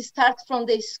always start from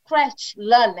the scratch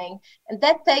learning. And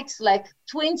that takes like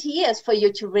 20 years for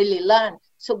you to really learn.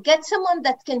 So get someone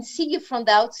that can see you from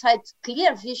the outside,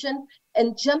 clear vision,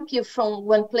 and jump you from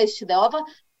one place to the other.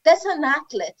 That's an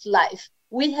athlete life.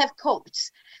 We have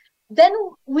coaches. Then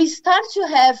we start to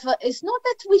have, it's not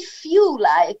that we feel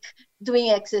like doing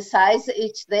exercise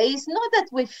each day. It's not that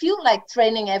we feel like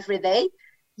training every day.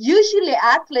 Usually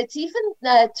athletes even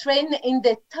train in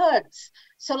the thirds.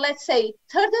 So let's say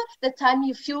third of the time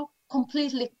you feel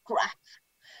completely crap.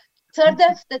 Third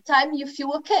of the time you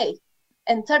feel okay.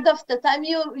 And third of the time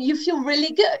you feel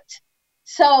really good.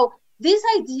 So this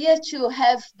idea to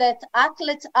have that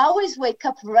athletes always wake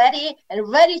up ready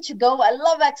to go. I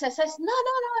love exercise. No.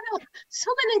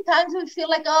 So many times we feel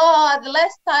like, the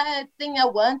last thing I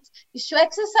want is to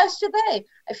exercise today.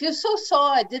 I feel so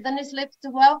sore. I didn't sleep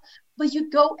too well. But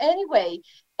you go anyway,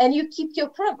 and you keep your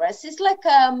progress. It's like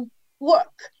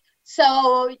work.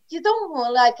 So you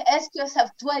don't like ask yourself,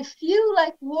 do I feel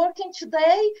like working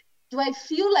today? Do I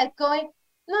feel like going?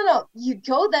 No, you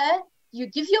go there, you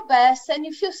give your best, and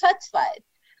you feel satisfied.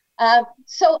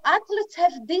 So athletes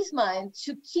have this mind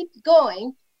to keep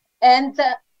going, and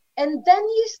then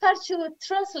you start to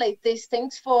translate these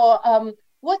things for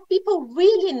what people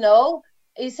really know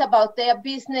is about their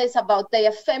business, about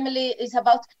their family, is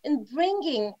about, and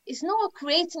bringing, it's not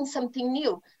creating something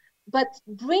new, but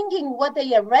bringing what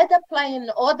they already apply in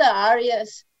other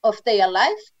areas of their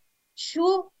life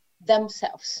to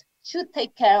themselves, to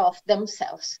take care of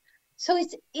themselves. So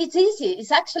it's easy.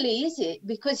 It's actually easy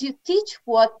because you teach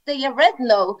what they already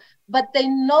know, but they're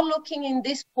not looking in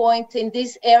this point, in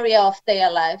this area of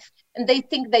their life, and they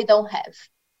think they don't have.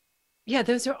 Yeah,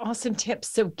 those are awesome tips.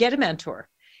 So get a mentor.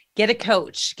 Get a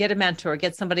coach, get a mentor,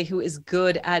 get somebody who is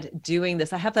good at doing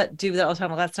this. I have that do that all the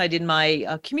time. Last night in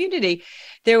my community,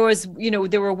 there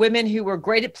were women who were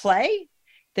great at play.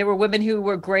 There were women who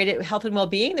were great at health and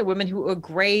well-being. There were women who were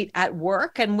great at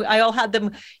work. And I all had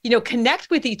them, connect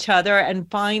with each other and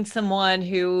find someone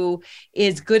who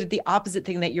is good at the opposite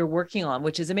thing that you're working on,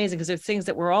 which is amazing because there's things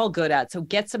that we're all good at. So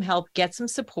get some help, get some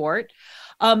support.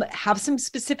 Have some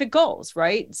specific goals,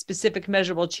 right? Specific,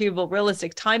 measurable, achievable,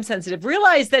 realistic, time sensitive.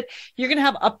 Realize that you're going to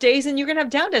have up days and you're going to have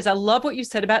down days. I love what you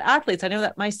said about athletes. I know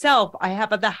that myself, I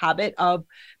have the habit of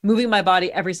moving my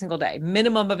body every single day,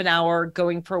 minimum of an hour,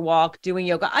 going for a walk, doing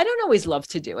yoga. I don't always love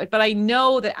to do it, but I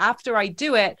know that after I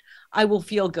do it, I will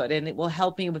feel good and it will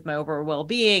help me with my overall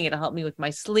well-being. It'll help me with my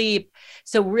sleep.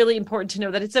 So really important to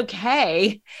know that it's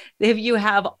okay if you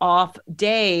have off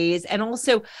days. And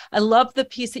also, I love the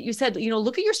piece that you said,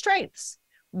 look at your strengths.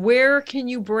 Where can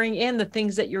you bring in the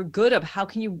things that you're good at? How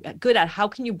can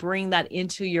you bring that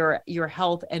into your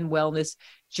health and wellness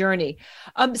journey?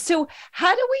 So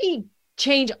how do we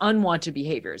change unwanted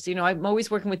behaviors? I'm always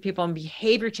working with people on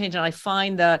behavior change, and I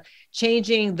find the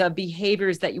changing the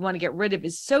behaviors that you want to get rid of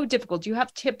is so difficult. Do you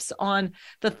have tips on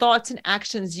the thoughts and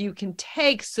actions you can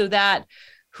take so that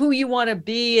who you want to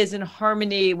be is in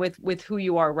harmony with who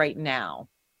you are right now?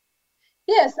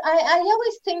 Yes, I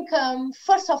always think,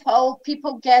 first of all,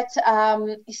 people get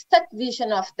stuck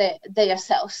vision of their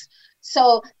selves.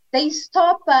 So they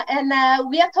stop, and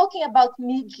we are talking about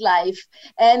midlife.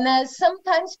 And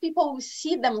sometimes people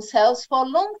see themselves for a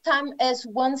long time as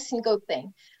one single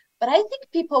thing. But I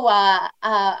think people are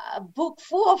booked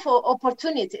full of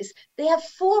opportunities. They have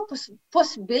full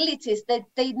possibilities that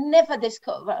they never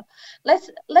discover. Let's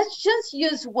just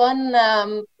use one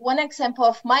example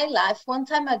of my life. One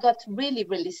time I got really,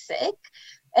 really sick.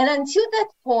 And until that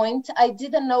point, I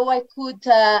didn't know I could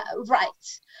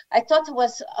write. I thought it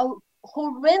was a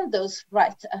horrendous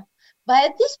writer. But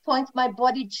at this point, my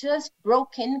body just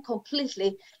broke in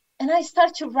completely. And I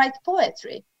started to write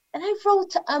poetry. And I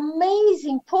wrote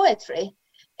amazing poetry.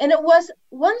 And it was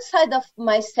one side of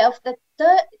myself that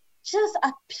just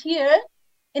appeared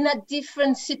in a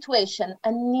different situation,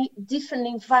 a different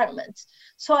environment.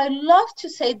 So I love to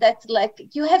say that,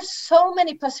 you have so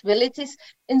many possibilities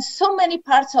in so many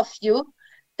parts of you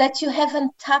that you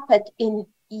haven't tapped in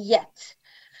yet.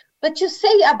 But you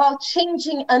say about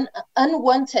changing an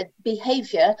unwanted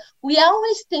behavior, we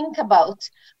always think about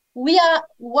we are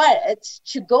wired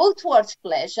to go towards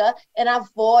pleasure and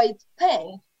avoid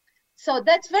pain. So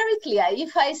that's very clear.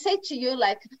 If I say to you,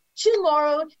 like,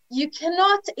 tomorrow you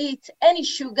cannot eat any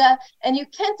sugar and you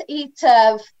can't eat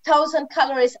 1,000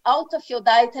 calories out of your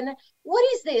diet, and what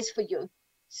is this for you?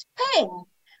 It's pain.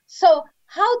 So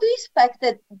how do you expect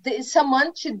that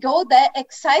someone should go there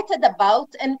excited about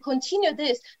and continue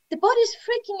this? The body's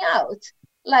freaking out.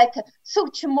 Like, so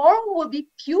tomorrow will be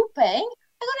pure pain.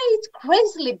 I'm going to eat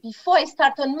crazily before I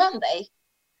start on Monday.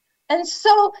 And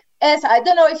so, as I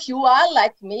don't know if you are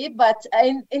like me, but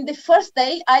in the first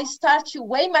day, I start to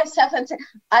weigh myself and say,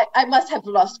 I must have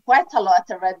lost quite a lot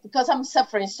already because I'm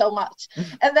suffering so much.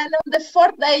 And then on the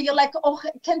fourth day, you're like, oh,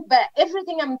 I can't bear.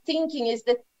 Everything I'm thinking is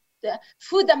the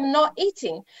food I'm not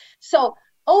eating. So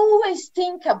always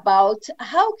think about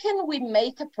how can we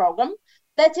make a program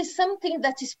that is something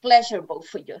that is pleasurable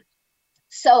for you.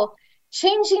 So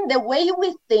changing the way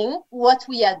we think what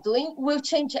we are doing will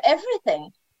change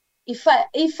everything. If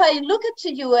I look at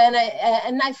you and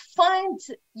I find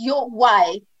your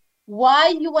why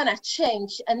you want to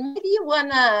change, and maybe you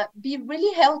want to be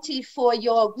really healthy for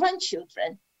your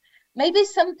grandchildren, maybe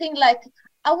something like,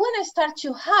 I want to start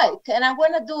to hike and I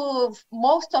want to do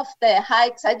most of the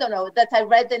hikes, I don't know, that I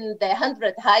read in the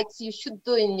 100 hikes you should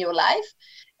do in your life,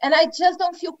 and I just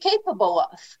don't feel capable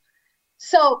of.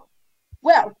 So,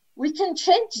 well, we can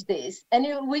change this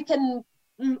and we can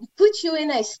put you in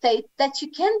a state that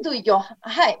you can do your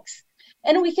hikes,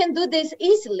 and we can do this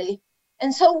easily.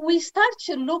 And so we start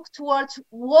to look towards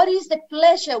what is the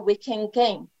pleasure we can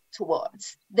gain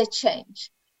towards the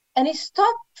change, and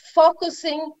stop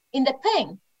focusing in the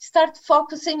pain, start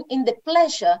focusing in the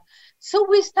pleasure. So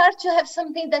we start to have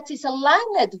something that is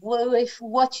aligned with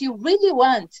what you really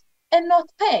want and not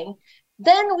pain.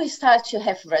 Then we start to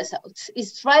have results.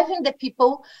 It's driving the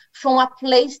people from a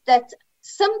place that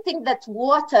something that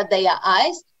water their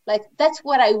eyes, like that's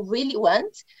what I really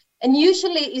want. And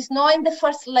usually it's not in the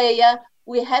first layer.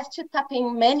 We have to tap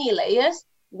in many layers.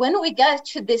 When we get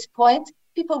to this point,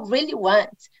 people really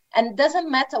want, and it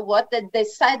doesn't matter what they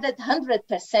decided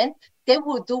 100%, they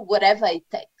will do whatever it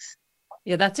takes.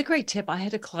 Yeah, that's a great tip. I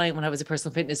had a client when I was a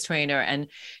personal fitness trainer, and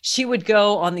she would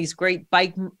go on these great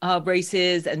bike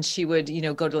races, and she would,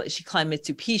 she climbed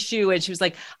Machu Picchu, and she was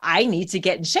like, I need to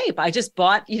get in shape. I just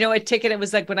bought, a ticket. It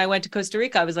was like when I went to Costa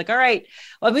Rica, I was like, all right,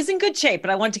 well, I was in good shape,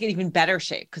 but I wanted to get even better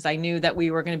shape because I knew that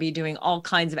we were going to be doing all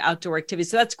kinds of outdoor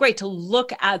activities. So that's great to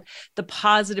look at the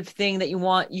positive thing that you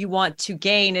want to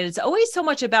gain. And it's always so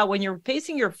much about when you're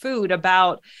facing your food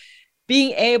about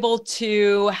being able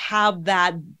to have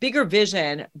that bigger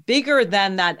vision, bigger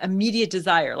than that immediate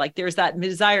desire. Like there's that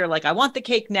desire, like I want the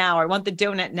cake now, or I want the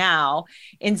donut now,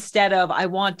 instead of I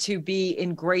want to be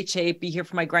in great shape, be here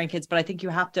for my grandkids. But I think you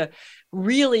have to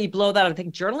really blow that up. I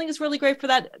think journaling is really great for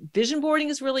that. Vision boarding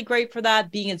is really great for that.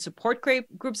 Being in support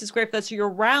groups is great for that. So you're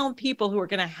around people who are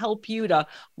going to help you to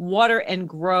water and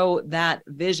grow that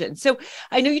vision. So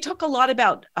I know you talk a lot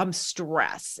about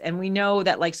stress, and we know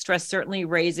that like stress certainly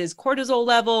raises cortisol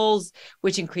levels,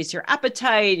 which increase your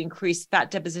appetite, increase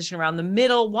fat deposition around the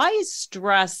middle. Why is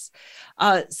stress,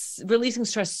 releasing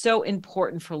stress, so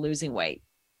important for losing weight?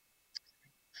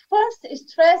 First,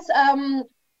 stress,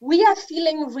 we are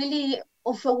feeling really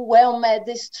overwhelmed,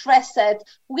 stressed.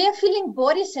 We are feeling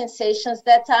body sensations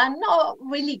that are not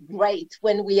really great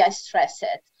when we are stressed.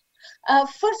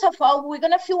 First of all, we're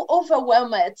going to feel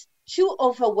too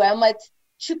overwhelmed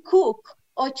to cook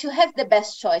or to have the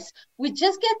best choice. We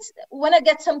just want to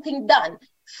get something done.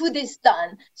 Food is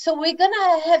done. So we're going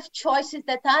to have choices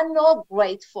that are not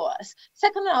great for us.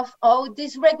 Second of all,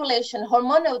 dysregulation,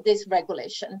 hormonal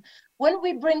dysregulation. When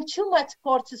we bring too much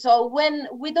cortisol, when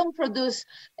we don't produce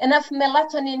enough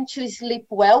melatonin to sleep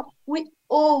well, we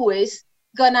always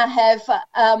gonna have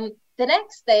the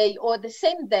next day or the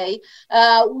same day,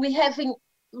 we having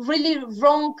really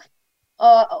wrong,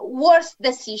 worse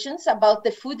decisions about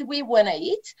the food we wanna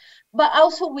eat, but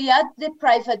also we are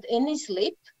deprived in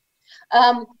sleep.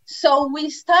 So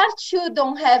we start to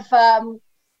don't have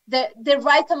the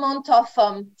right amount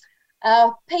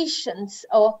of patience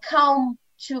or calm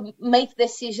to make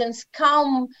decisions,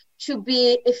 calm to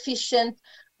be efficient.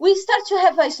 We start to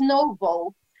have a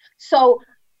snowball. So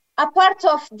a part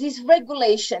of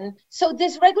dysregulation. So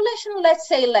dysregulation, let's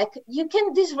say like you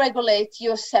can dysregulate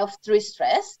yourself through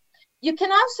stress. You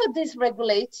can also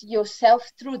dysregulate yourself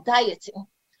through dieting.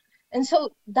 And so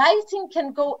dieting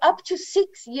can go up to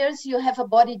 6 years. You have a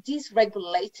body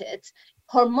dysregulated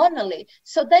hormonally.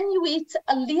 So then you eat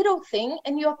a little thing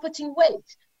and you're putting weight.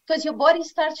 because your body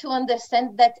starts to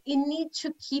understand that it needs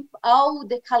to keep all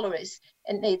the calories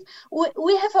in it.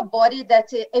 We have a body that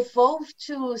evolved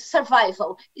to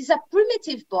survival. It's a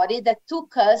primitive body that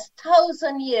took us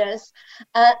 1,000 years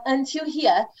until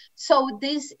here. So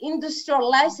this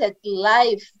industrialized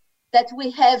life that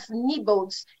we have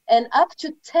nibbles and up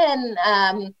to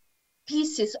 10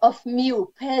 pieces of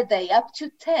meal per day, up to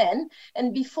 10.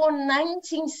 And before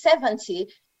 1970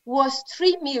 was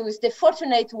 3 meals, the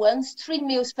fortunate ones, 3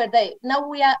 meals per day. Now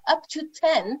we are up to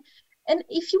 10. And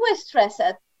if you are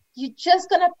stressed, you're just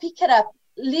going to pick it up,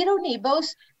 little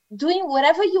nibbles, doing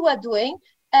whatever you are doing.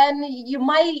 And you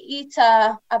might eat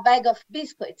a bag of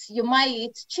biscuits, you might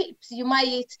eat chips, you might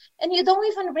eat, and you don't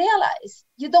even realize,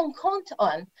 you don't count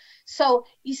on. So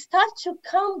you start to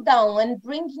calm down and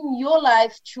bringing your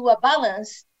life to a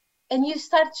balance, and you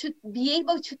start to be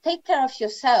able to take care of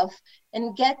yourself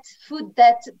and get food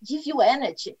that give you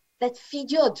energy, that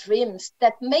feed your dreams,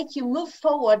 that make you move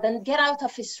forward and get out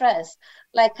of stress.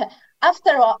 Like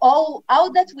after all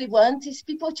that we want is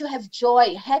people to have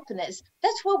joy, happiness.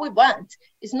 That's what we want.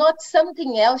 It's not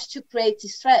something else to create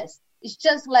stress. It's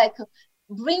just like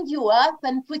bring you up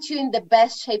and put you in the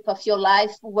best shape of your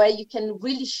life where you can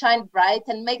really shine bright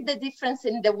and make the difference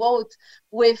in the world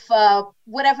with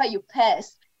whatever you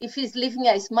pass. If it's living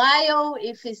a smile,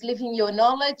 if it's living your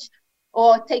knowledge,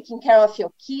 or taking care of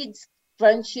your kids,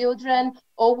 grandchildren,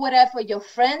 or whatever, your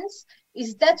friends.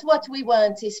 Is that what we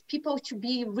want? Is people to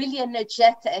be really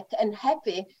energetic and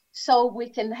happy so we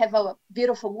can have a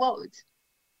beautiful world.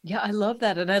 Yeah, I love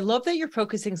that. And I love that you're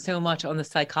focusing so much on the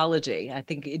psychology. I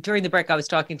think during the break, I was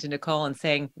talking to Nicole and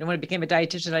saying, when I became a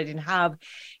dietitian, I didn't have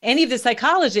any of the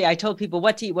psychology. I told people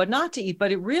what to eat, what not to eat,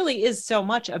 but it really is so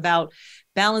much about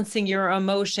balancing your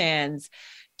emotions,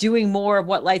 doing more of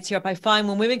what lights you up. I find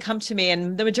when women come to me,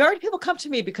 and the majority of people come to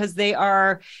me because they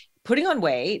are putting on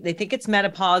weight, they think it's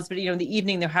menopause, but in the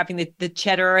evening they're having the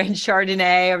cheddar and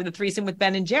Chardonnay or the threesome with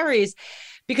Ben and Jerry's,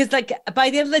 because like by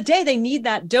the end of the day, they need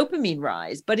that dopamine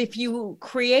rise. But if you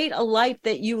create a life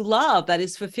that you love, that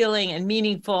is fulfilling and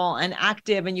meaningful and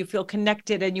active, and you feel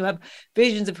connected and you have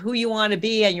visions of who you want to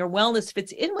be and your wellness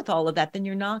fits in with all of that, then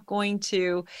you're not going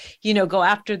to, go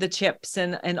after the chips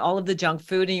and all of the junk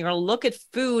food. And you're going to look at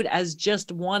food as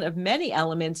just one of many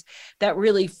elements that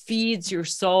really feeds your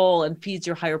soul and feeds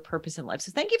your higher purpose in life.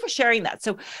 So thank you for sharing that.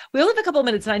 So we only have a couple of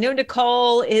minutes, and I know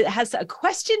Nicole has a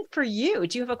question for you.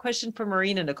 Do you have a question for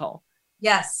Marina, Nicole?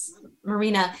 Yes,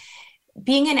 Marina,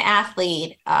 being an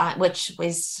athlete, which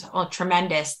was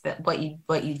tremendous that what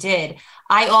you did.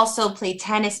 I also played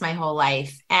tennis my whole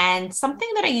life, and something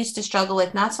that I used to struggle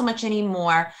with, not so much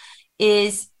anymore,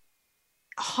 is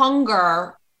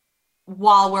hunger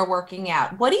while we're working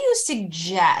out. What do you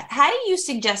suggest? How do you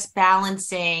suggest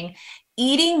balancing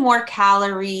eating more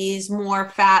calories, more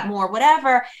fat, more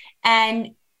whatever,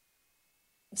 and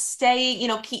stay,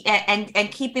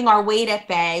 keeping our weight at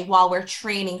bay while we're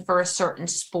training for a certain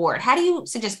sport? How do you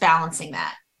suggest balancing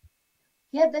that?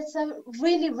 Yeah, that's a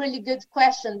really, really good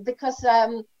question, because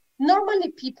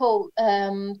normally people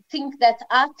think that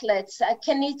athletes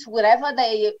can eat whatever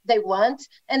they want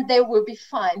and they will be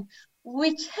fine.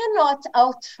 We cannot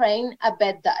out-train a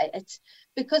bad diet,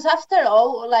 because after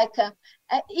all,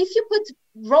 if you put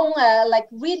wrong,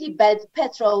 really bad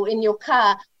petrol in your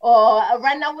car, or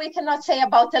right now we cannot say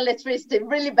about electricity,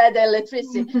 really bad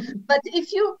electricity, but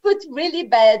if you put really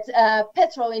bad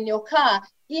petrol in your car,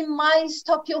 it might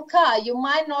stop your car. You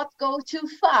might not go too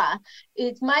far.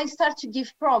 It might start to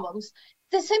give problems.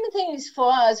 The same thing is for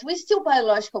us. We're still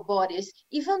biological bodies.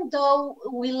 Even though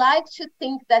we like to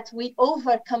think that we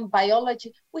overcome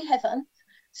biology, we haven't.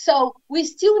 So we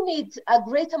still need a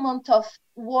great amount of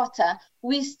water.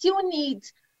 We still need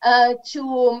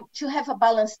to have a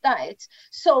balanced diet.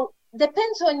 So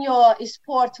depends on your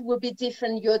sport, will be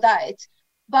different, your diet.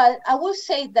 But I will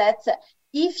say that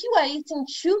if you are eating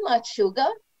too much sugar,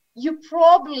 you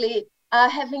probably are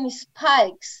having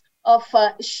spikes of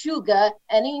sugar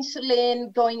and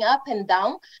insulin going up and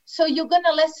down. So you're going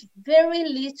to last very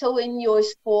little in your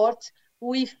sport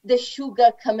with the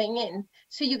sugar coming in.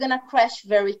 So you're going to crash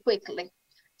very quickly.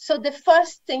 So the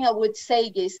first thing I would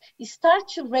say is start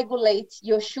to regulate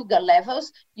your sugar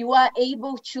levels. You are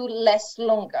able to last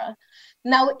longer.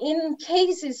 Now, in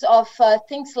cases of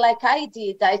things like I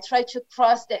did, I tried to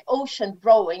cross the ocean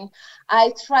rowing.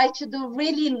 I tried to do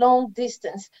really long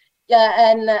distance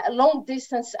long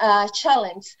distance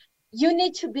challenge. You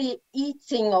need to be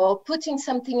eating or putting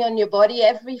something on your body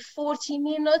every 40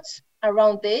 minutes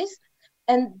around this.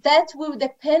 And that will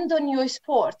depend on your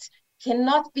sport.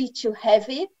 Cannot be too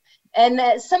heavy.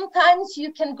 And sometimes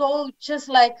you can go just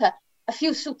like a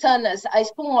few sultanas, a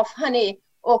spoon of honey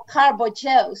or carbo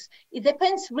gels. It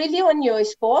depends really on your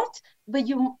sport, but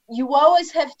you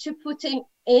always have to put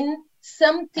in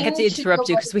something. I have to interrupt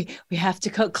you because we have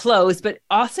to close, but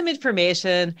awesome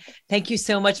information. Thank you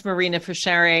so much, Marina, for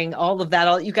sharing all of that.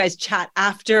 I'll let you guys chat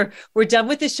after we're done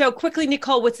with the show. Quickly,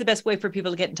 Nicole, what's the best way for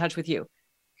people to get in touch with you?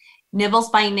 Nibbles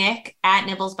by Nic, at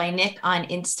Nibbles by Nic on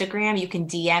Instagram. You can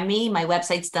DM me. My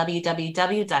website's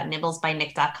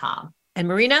www.nibblesbynic.com. And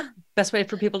Marina, best way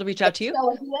for people to reach out to you?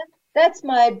 So that's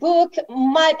my book,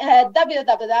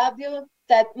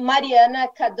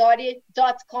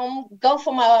 www.marinacadore.com. Go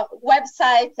for my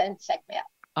website and check me out.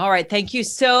 All right. Thank you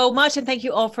so much. And thank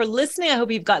you all for listening. I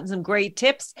hope you've gotten some great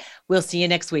tips. We'll see you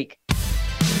next week.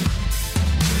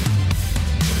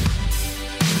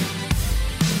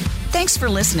 Thanks for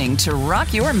listening to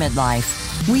Rock Your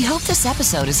Midlife. We hope this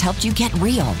episode has helped you get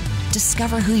real,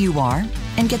 discover who you are,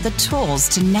 and get the tools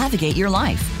to navigate your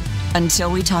life.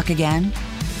 Until we talk again,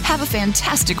 have a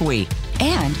fantastic week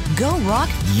and go rock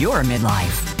your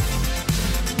midlife.